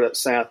struggled at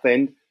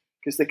Southend,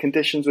 because the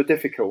conditions were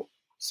difficult.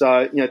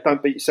 So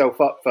don't beat yourself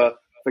up for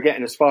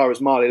getting as far as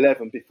mile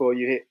 11 before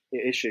you hit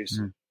issues.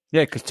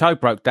 Yeah, because Toe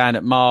broke down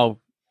at mile.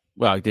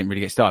 Well, he didn't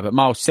really get started, but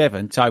mile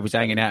 7, Toe was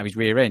hanging out of his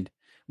rear end.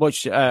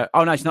 Watch. Oh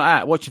no, it's not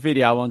out. Watch the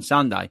video on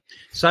Sunday.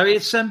 So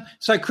it's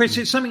so Chris,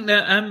 it's something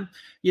that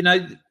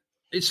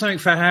it's something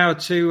for Howard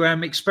to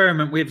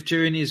experiment with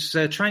during his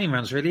training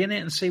runs, really, isn't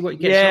it? And see what he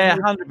gets. Yeah,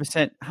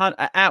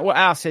 100%. What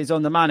Al says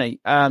on the money,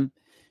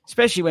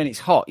 especially when it's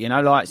hot.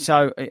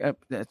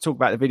 Talk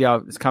about the video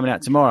that's coming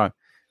out tomorrow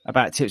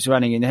about tips for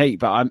running in the heat,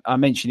 but I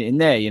mentioned it in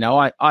there.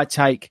 I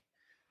take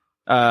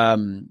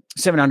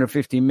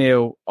 750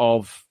 ml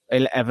of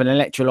an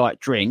electrolyte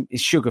drink.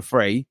 It's sugar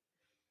free.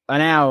 An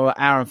hour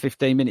and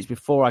 15 minutes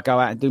before I go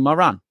out and do my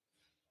run.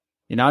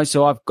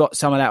 So I've got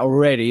some of that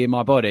already in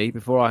my body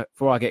before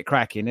I get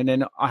cracking, and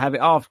then I have it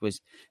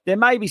afterwards. There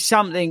may be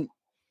something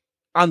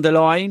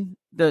underlying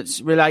that's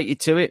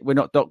related to it. We're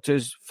not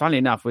doctors. Funnily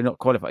enough, we're not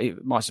qualified.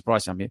 It might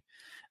surprise some of you.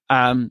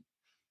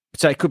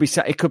 So it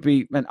could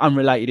be an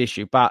unrelated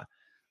issue. But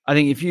I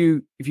think if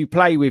you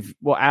play with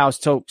what Al's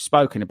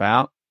spoken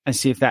about and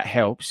see if that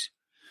helps,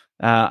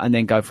 and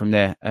then go from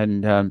there.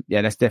 And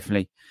that's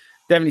definitely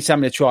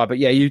something to try. But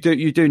yeah, you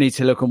do need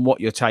to look on what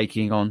you're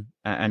taking on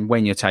and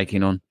when you're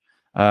taking on.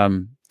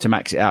 To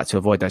max it out to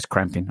avoid those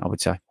cramping, I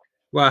would say.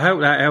 Well, I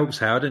hope that helps,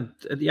 Howard. And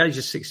at the age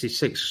of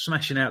 66,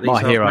 smashing out these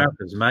half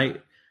marathons,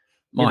 mate.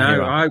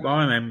 I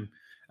am.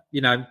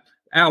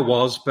 Al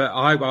was, but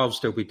I'll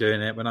still be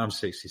doing it when I'm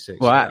 66.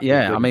 Well,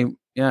 exactly.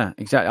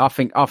 I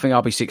think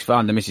I'll be 6 foot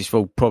under. Mrs.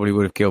 Full probably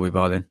would have killed me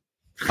by then.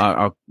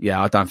 I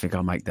don't think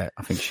I'll make that.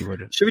 I think she would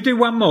have. Should we do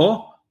one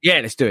more? Yeah,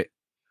 let's do it.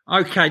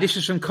 Okay, this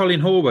is from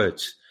Colin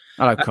Horwood.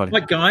 Hello, Colin.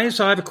 Hi, guys.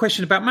 I have a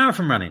question about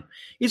marathon running.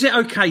 Is it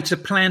okay to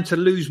plan to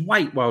lose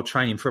weight while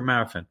training for a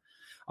marathon?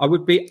 I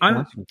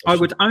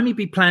would only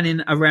be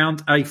planning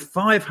around a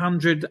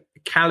 500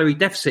 calorie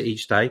deficit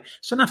each day,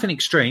 so nothing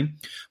extreme.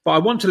 But I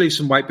want to lose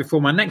some weight before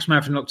my next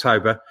marathon in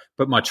October,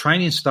 but my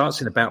training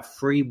starts in about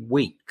 3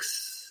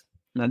 weeks.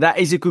 Now, that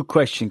is a good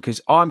question,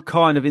 because I'm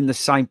kind of in the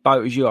same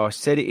boat as you. I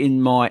said it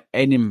in my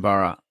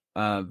Edinburgh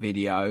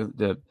video,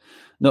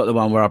 not the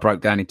one where I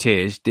broke down in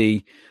tears,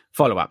 the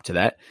follow-up to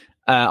that.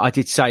 I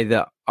did say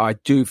that I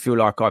do feel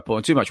like I put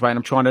on too much weight and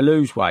I'm trying to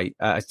lose weight,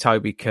 as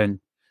Toby can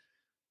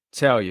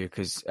tell you,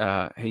 because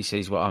he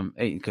sees what I'm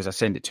eating, because I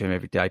send it to him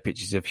every day,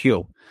 pictures of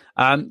Huel.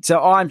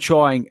 So I'm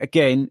trying,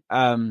 again,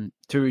 to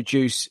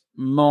reduce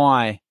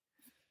my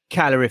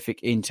calorific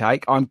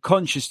intake. I'm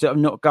conscious that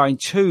I'm not going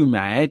too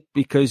mad,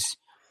 because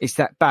it's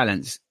that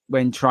balance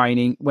when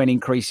training, when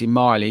increasing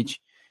mileage.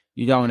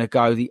 You don't want to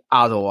go the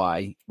other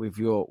way with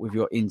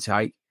your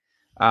intake.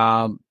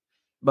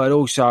 But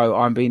also,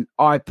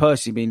 I've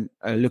personally been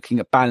looking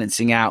at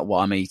balancing out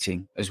what I'm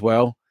eating as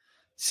well.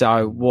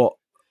 So what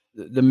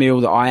the meal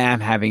that I am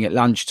having at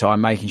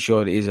lunchtime, making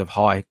sure that it is of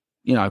high,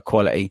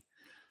 quality.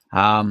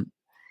 I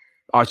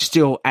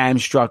still am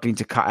struggling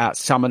to cut out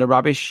some of the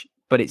rubbish,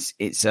 but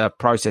it's a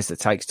process that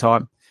takes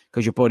time,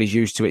 because your body's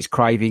used to it, it's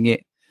craving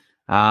it.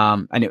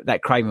 That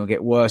craving will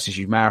get worse as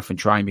you marathon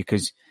train,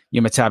 because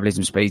your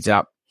metabolism speeds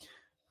up.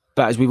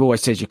 But as we've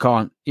always said, you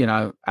can't,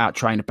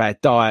 out-train a bad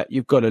diet.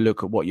 You've got to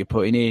look at what you're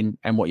putting in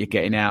and what you're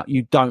getting out.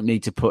 You don't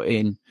need to put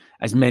in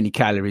as many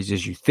calories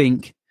as you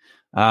think,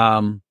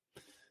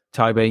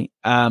 Toby.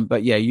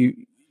 But yeah,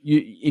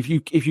 if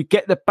you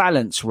get the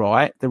balance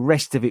right, the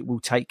rest of it will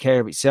take care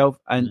of itself.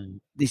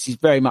 And this is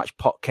very much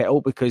pot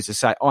kettle, because I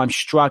say I'm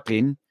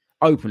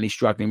openly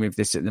struggling with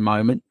this at the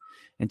moment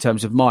in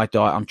terms of my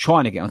diet. I'm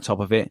trying to get on top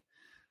of it,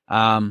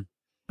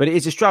 but it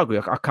is a struggle.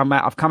 I've come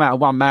out of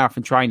one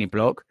marathon training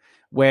block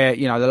where,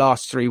 the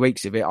last 3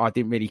 weeks of it, I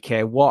didn't really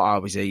care what I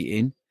was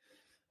eating.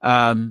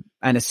 And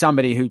as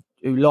somebody who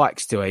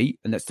likes to eat,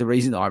 and that's the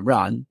reason that I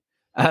run,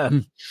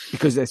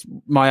 because that's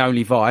my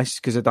only vice,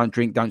 because I don't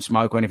drink, don't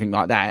smoke or anything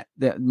like that.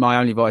 My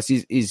only vice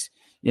is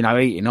eating.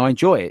 I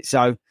enjoy it.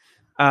 So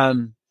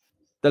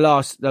the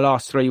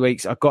last 3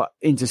 weeks, I got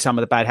into some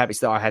of the bad habits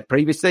that I had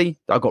previously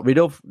that I got rid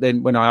of.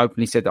 Then when I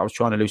openly said that I was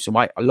trying to lose some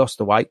weight, I lost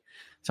the weight.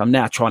 So I'm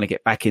now trying to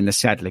get back in the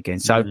saddle again.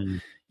 So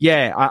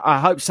I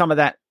hope some of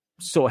that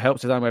sort of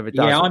helps. I don't know whether it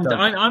does. Yeah,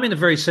 I'm in a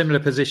very similar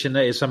position.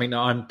 That is something that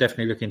I'm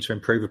definitely looking to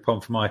improve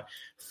upon for my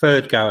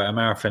third go at a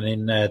marathon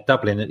in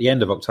Dublin at the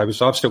end of October.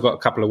 So I've still got a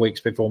couple of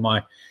weeks before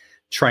my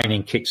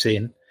training kicks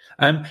in.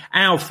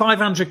 Al,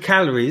 500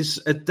 calories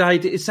a day,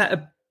 is that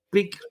a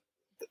big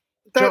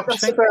drop?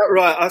 That's about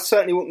right. I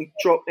certainly wouldn't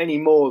drop any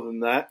more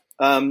than that.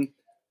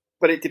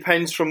 But it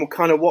depends from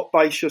kind of what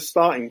base you're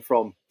starting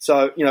from.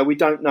 So, we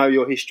don't know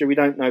your history. We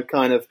don't know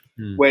kind of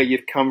where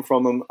you've come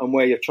from and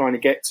where you're trying to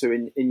get to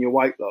in your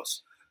weight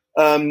loss.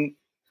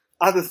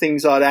 Other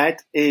things I'd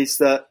add is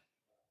that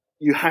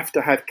you have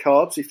to have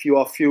carbs if you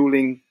are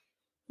fueling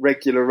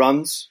regular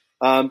runs.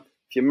 If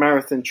you're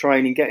marathon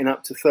training, getting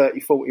up to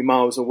 30, 40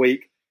 miles a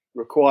week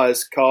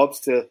requires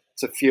carbs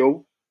to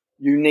fuel.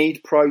 You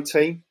need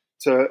protein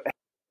to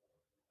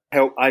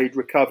help aid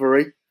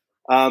recovery.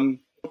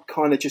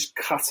 Kind of just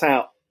cut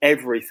out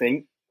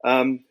everything.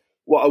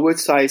 What I would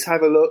say is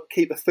have a look,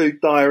 keep a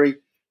food diary,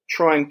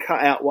 try and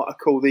cut out what I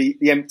call the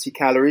empty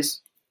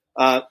calories.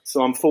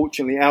 So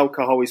unfortunately,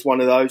 alcohol is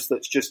one of those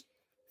that's just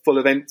full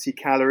of empty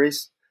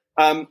calories.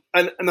 And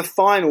the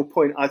final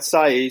point I'd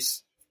say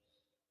is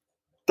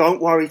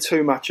don't worry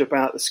too much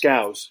about the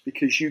scales,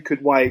 because you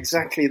could weigh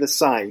exactly the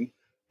same,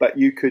 but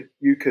you could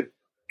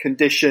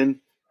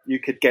condition, you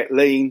could get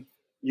lean,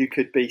 you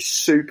could be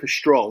super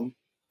strong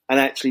and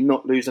actually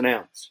not lose an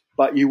ounce,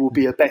 but you will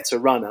be a better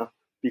runner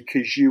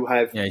because you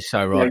have,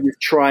 so right. You've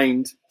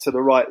trained to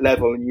the right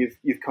level and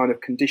you've kind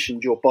of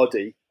conditioned your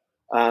body,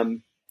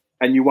 and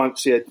you won't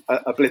see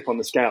a blip on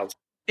the scales.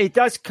 It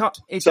does kind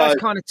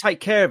of take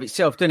care of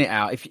itself, doesn't it,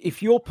 Al?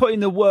 If you're putting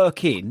the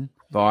work in,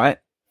 right,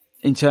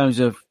 in terms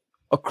of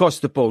across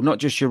the board, not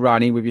just your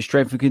running, with your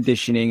strength and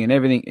conditioning and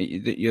everything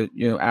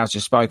that Al's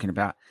just spoken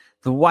about,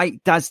 the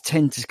weight does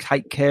tend to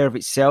take care of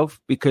itself,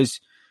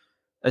 because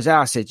as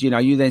Al said,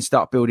 you then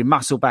start building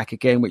muscle back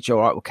again, which, all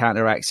right, will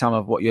counteract some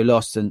of what you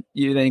lost. And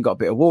you then got a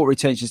bit of water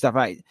retention stuff.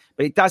 But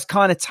it does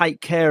kind of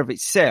take care of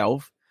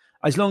itself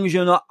as long as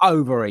you're not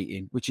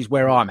overeating, which is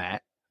where I'm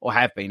at or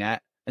have been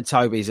at. And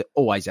Toby's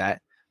always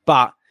at.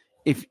 But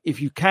if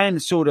you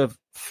can sort of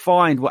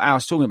find what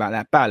Al's talking about,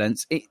 that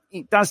balance,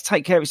 it does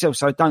take care of itself.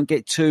 So don't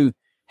get too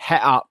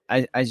het up,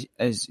 as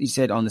he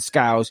said, on the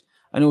scales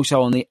and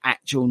also on the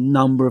actual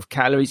number of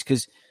calories,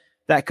 because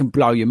that can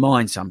blow your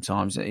mind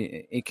sometimes.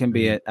 It can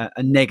be a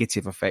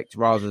negative effect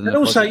rather than. And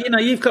also,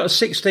 you've got a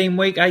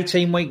 16-week,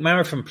 18-week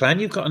marathon plan.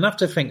 You've got enough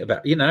to think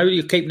about.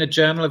 You're keeping a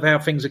journal of how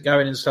things are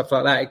going and stuff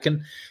like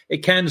that.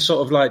 It can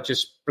sort of like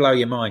just blow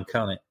your mind,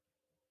 can't it?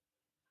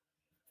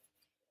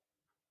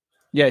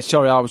 Yeah,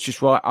 sorry, I was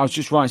just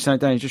writing something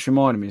down. You just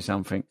reminded me of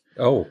something.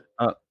 Oh,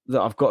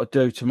 that I've got to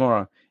do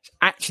tomorrow. It's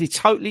actually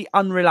totally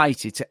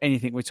unrelated to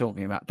anything we're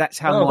talking about. That's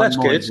how my mind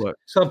works.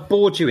 So I've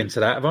bored you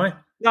into that, have I?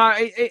 No,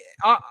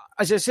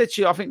 as I said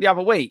to you, I think the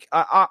other week,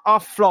 I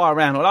fly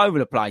around all over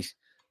the place.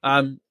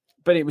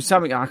 But it was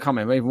something, I can't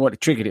remember even what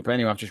triggered it, but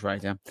anyway, I've just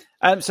wrote it down.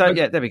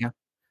 There we go.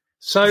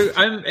 So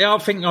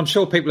I'm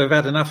sure people have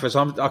had enough of us.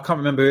 I can't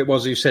remember who it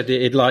was who said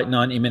it'd like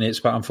 90 minutes,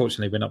 but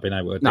unfortunately we're not being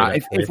able to do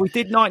that. If we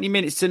did 90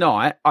 minutes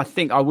tonight, I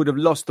think I would have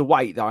lost the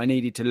weight that I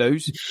needed to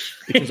lose,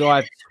 because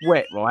I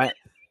sweat, right?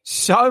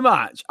 So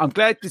much. I'm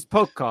glad this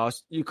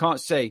podcast, you can't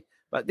see,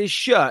 but this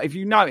shirt, if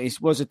you notice,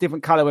 was a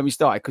different colour when we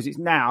started, because it's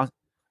now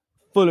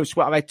full of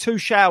sweat. I've had 2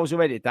 showers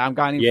already today. I'm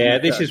going in. Yeah,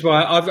 this is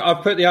why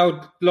I've put the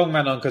old long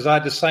man on, because I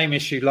had the same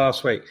issue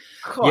last week.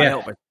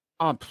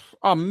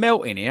 I'm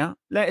melting here.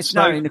 Let us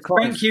know in the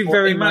comments. Thank you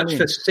very much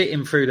for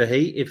sitting through the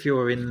heat. If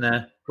you're in,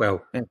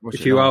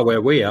 if you are where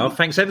we are,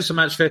 thanks ever so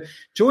much for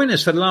joining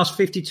us for the last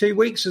 52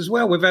 weeks as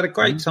well. We've had a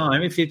great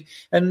time.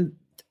 And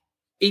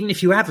even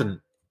if you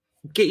haven't,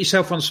 get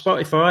yourself on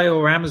Spotify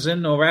or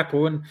Amazon or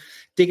Apple and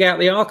dig out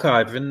the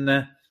archive.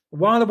 And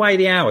while away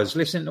the hours,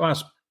 listen to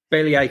us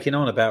belly aching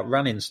on about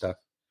running stuff.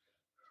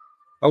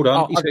 Hold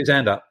on, he's got his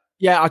hand up.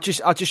 Yeah, I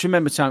just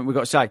remembered something we've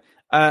got to say.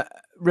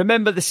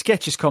 Remember the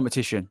Skechers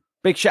competition.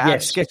 Big shout out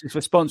to Skechers for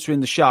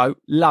sponsoring the show.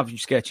 Love you,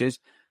 Skechers.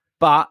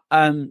 But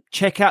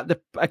check out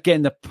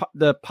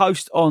the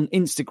post on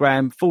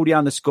Instagram,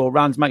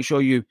 40_runs. Make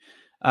sure you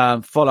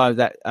follow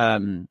that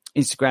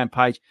Instagram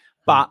page.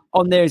 But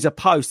on there is a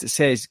post that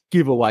says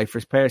giveaway for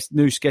a pair of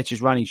new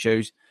Skechers running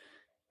shoes.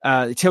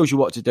 It tells you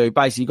what to do.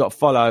 Basically, you've got to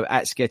follow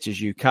at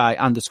Skechers UK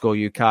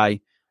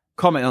 _UK.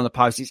 comment on the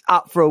post. It's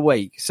up for a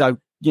week. So,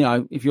 you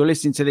know, if you're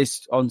listening to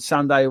this on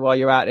Sunday while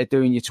you're out there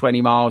doing your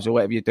 20 miles or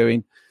whatever you're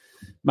doing,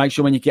 make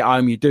sure when you get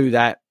home you do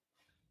that.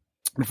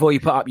 Before you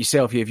put up your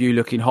selfie of you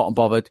looking hot and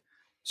bothered,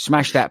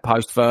 smash that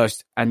post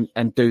first and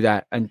do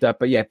that. And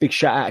but yeah, big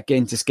shout out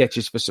again to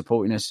Skechers for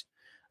supporting us.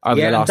 Over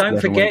the last and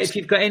don't forget, weeks. if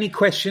you've got any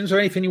questions or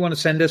anything you want to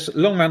send us,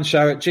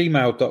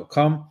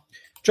 longrunshow@gmail.com.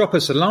 Drop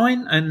us a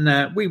line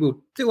and we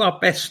will do our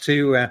best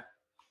to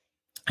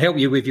help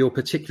you with your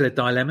particular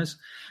dilemmas.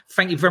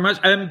 Thank you very much.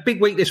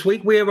 Big week this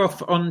week. We're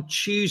off on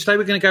Tuesday.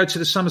 We're going to go to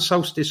the summer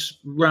solstice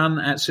run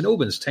at St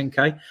Albans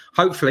 10K.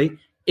 Hopefully,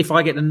 if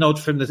I get the nod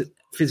from the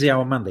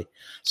physio on Monday.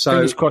 So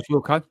fingers crossed,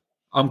 Wilco.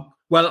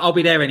 Well, I'll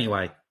be there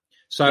anyway.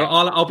 So yeah.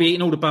 I'll be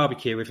eating all the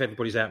barbecue if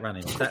everybody's out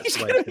running. That's He's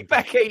going to be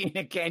back eating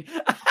again.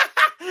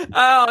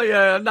 Oh,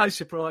 yeah, no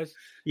surprise.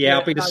 Yeah,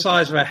 I'll be the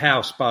size of a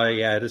house by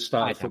the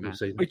start of football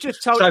season. We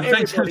just told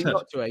everybody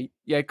not to eat.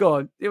 Yeah, go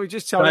on. We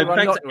just told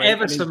everyone not to eat.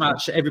 Thanks ever so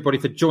much, everybody,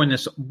 for joining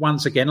us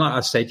once again. Like I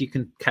said, you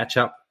can catch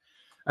up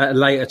at a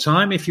later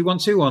time if you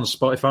want to on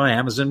Spotify,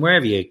 Amazon,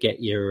 wherever you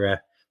get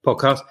your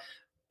podcast.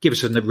 Give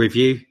us a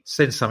review.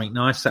 Send something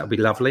nice. That would be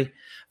lovely.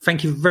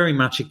 Thank you very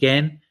much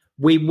again.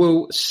 We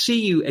will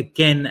see you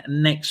again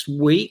next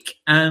week.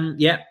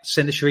 Send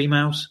us your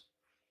emails.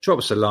 Drop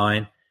us a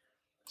line.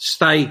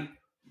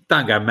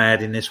 Don't go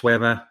mad in this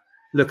weather.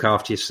 Look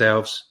after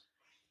yourselves.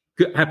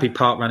 Good, happy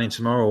park running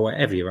tomorrow or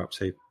whatever you're up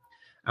to.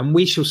 And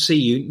we shall see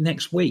you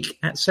next week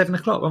at 7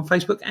 o'clock on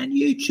Facebook and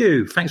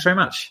YouTube. Thanks very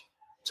much.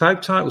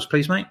 Tobe, titles,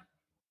 please, mate.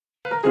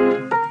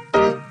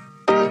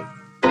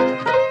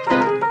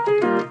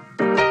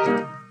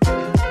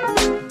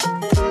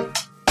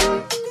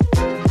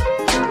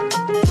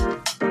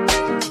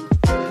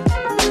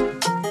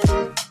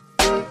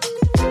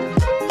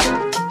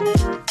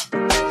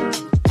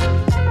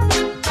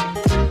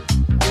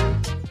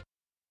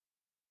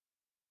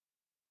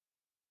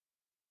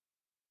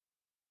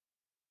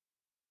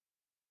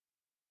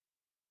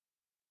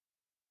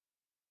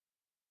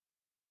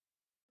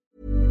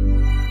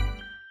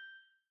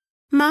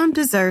 Mom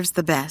deserves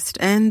the best,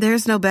 and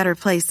there's no better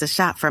place to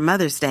shop for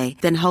Mother's Day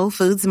than Whole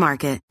Foods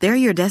Market. They're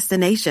your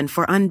destination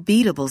for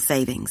unbeatable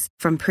savings,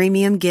 from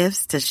premium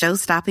gifts to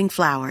show-stopping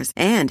flowers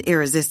and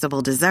irresistible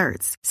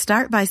desserts.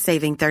 Start by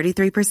saving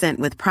 33%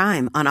 with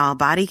Prime on all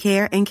body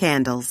care and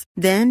candles.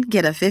 Then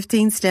get a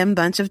 15-stem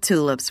bunch of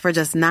tulips for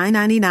just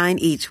 $9.99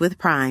 each with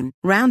Prime.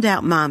 Round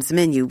out Mom's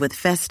menu with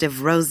festive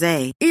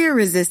rosé,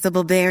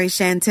 irresistible berry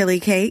chantilly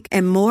cake,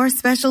 and more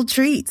special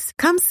treats.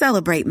 Come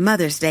celebrate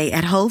Mother's Day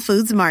at Whole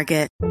Foods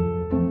Market.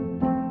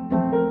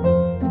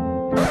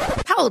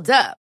 Hold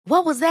up.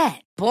 What was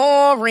that?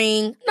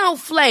 Boring. No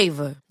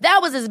flavor. That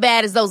was as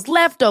bad as those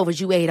leftovers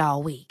you ate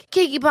all week.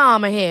 Keke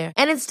Palmer here,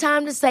 and it's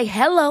time to say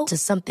hello to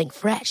something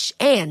fresh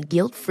and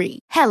guilt-free.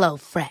 Hello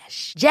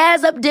Fresh.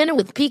 Jazz up dinner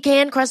with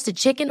pecan-crusted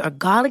chicken or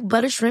garlic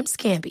butter shrimp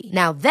scampi.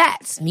 Now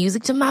that's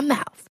music to my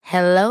mouth.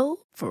 Hello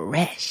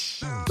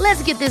Fresh.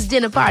 Let's get this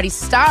dinner party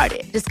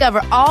started.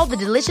 Discover all the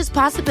delicious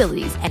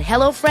possibilities at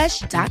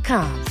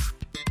HelloFresh.com.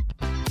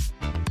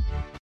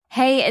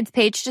 Hey, it's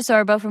Paige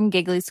DeSorbo from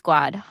Giggly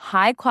Squad.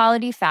 High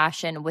quality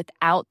fashion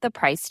without the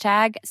price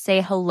tag.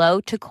 Say hello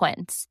to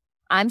Quince.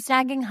 I'm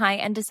snagging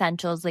high-end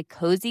essentials like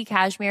cozy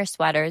cashmere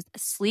sweaters,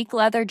 sleek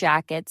leather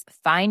jackets,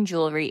 fine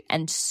jewelry,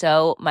 and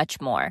so much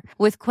more.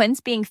 With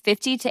Quince being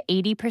 50 to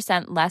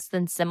 80% less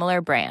than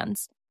similar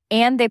brands.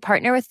 And they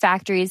partner with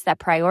factories that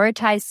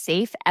prioritize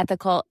safe,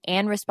 ethical,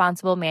 and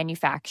responsible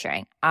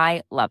manufacturing.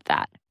 I love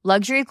that.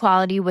 Luxury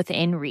quality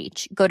within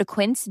reach. Go to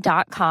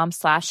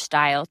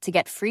quince.com/style to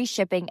get free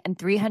shipping and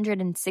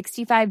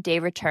 365-day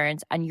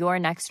returns on your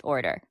next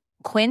order.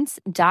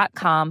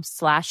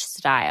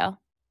 Quince.com/style.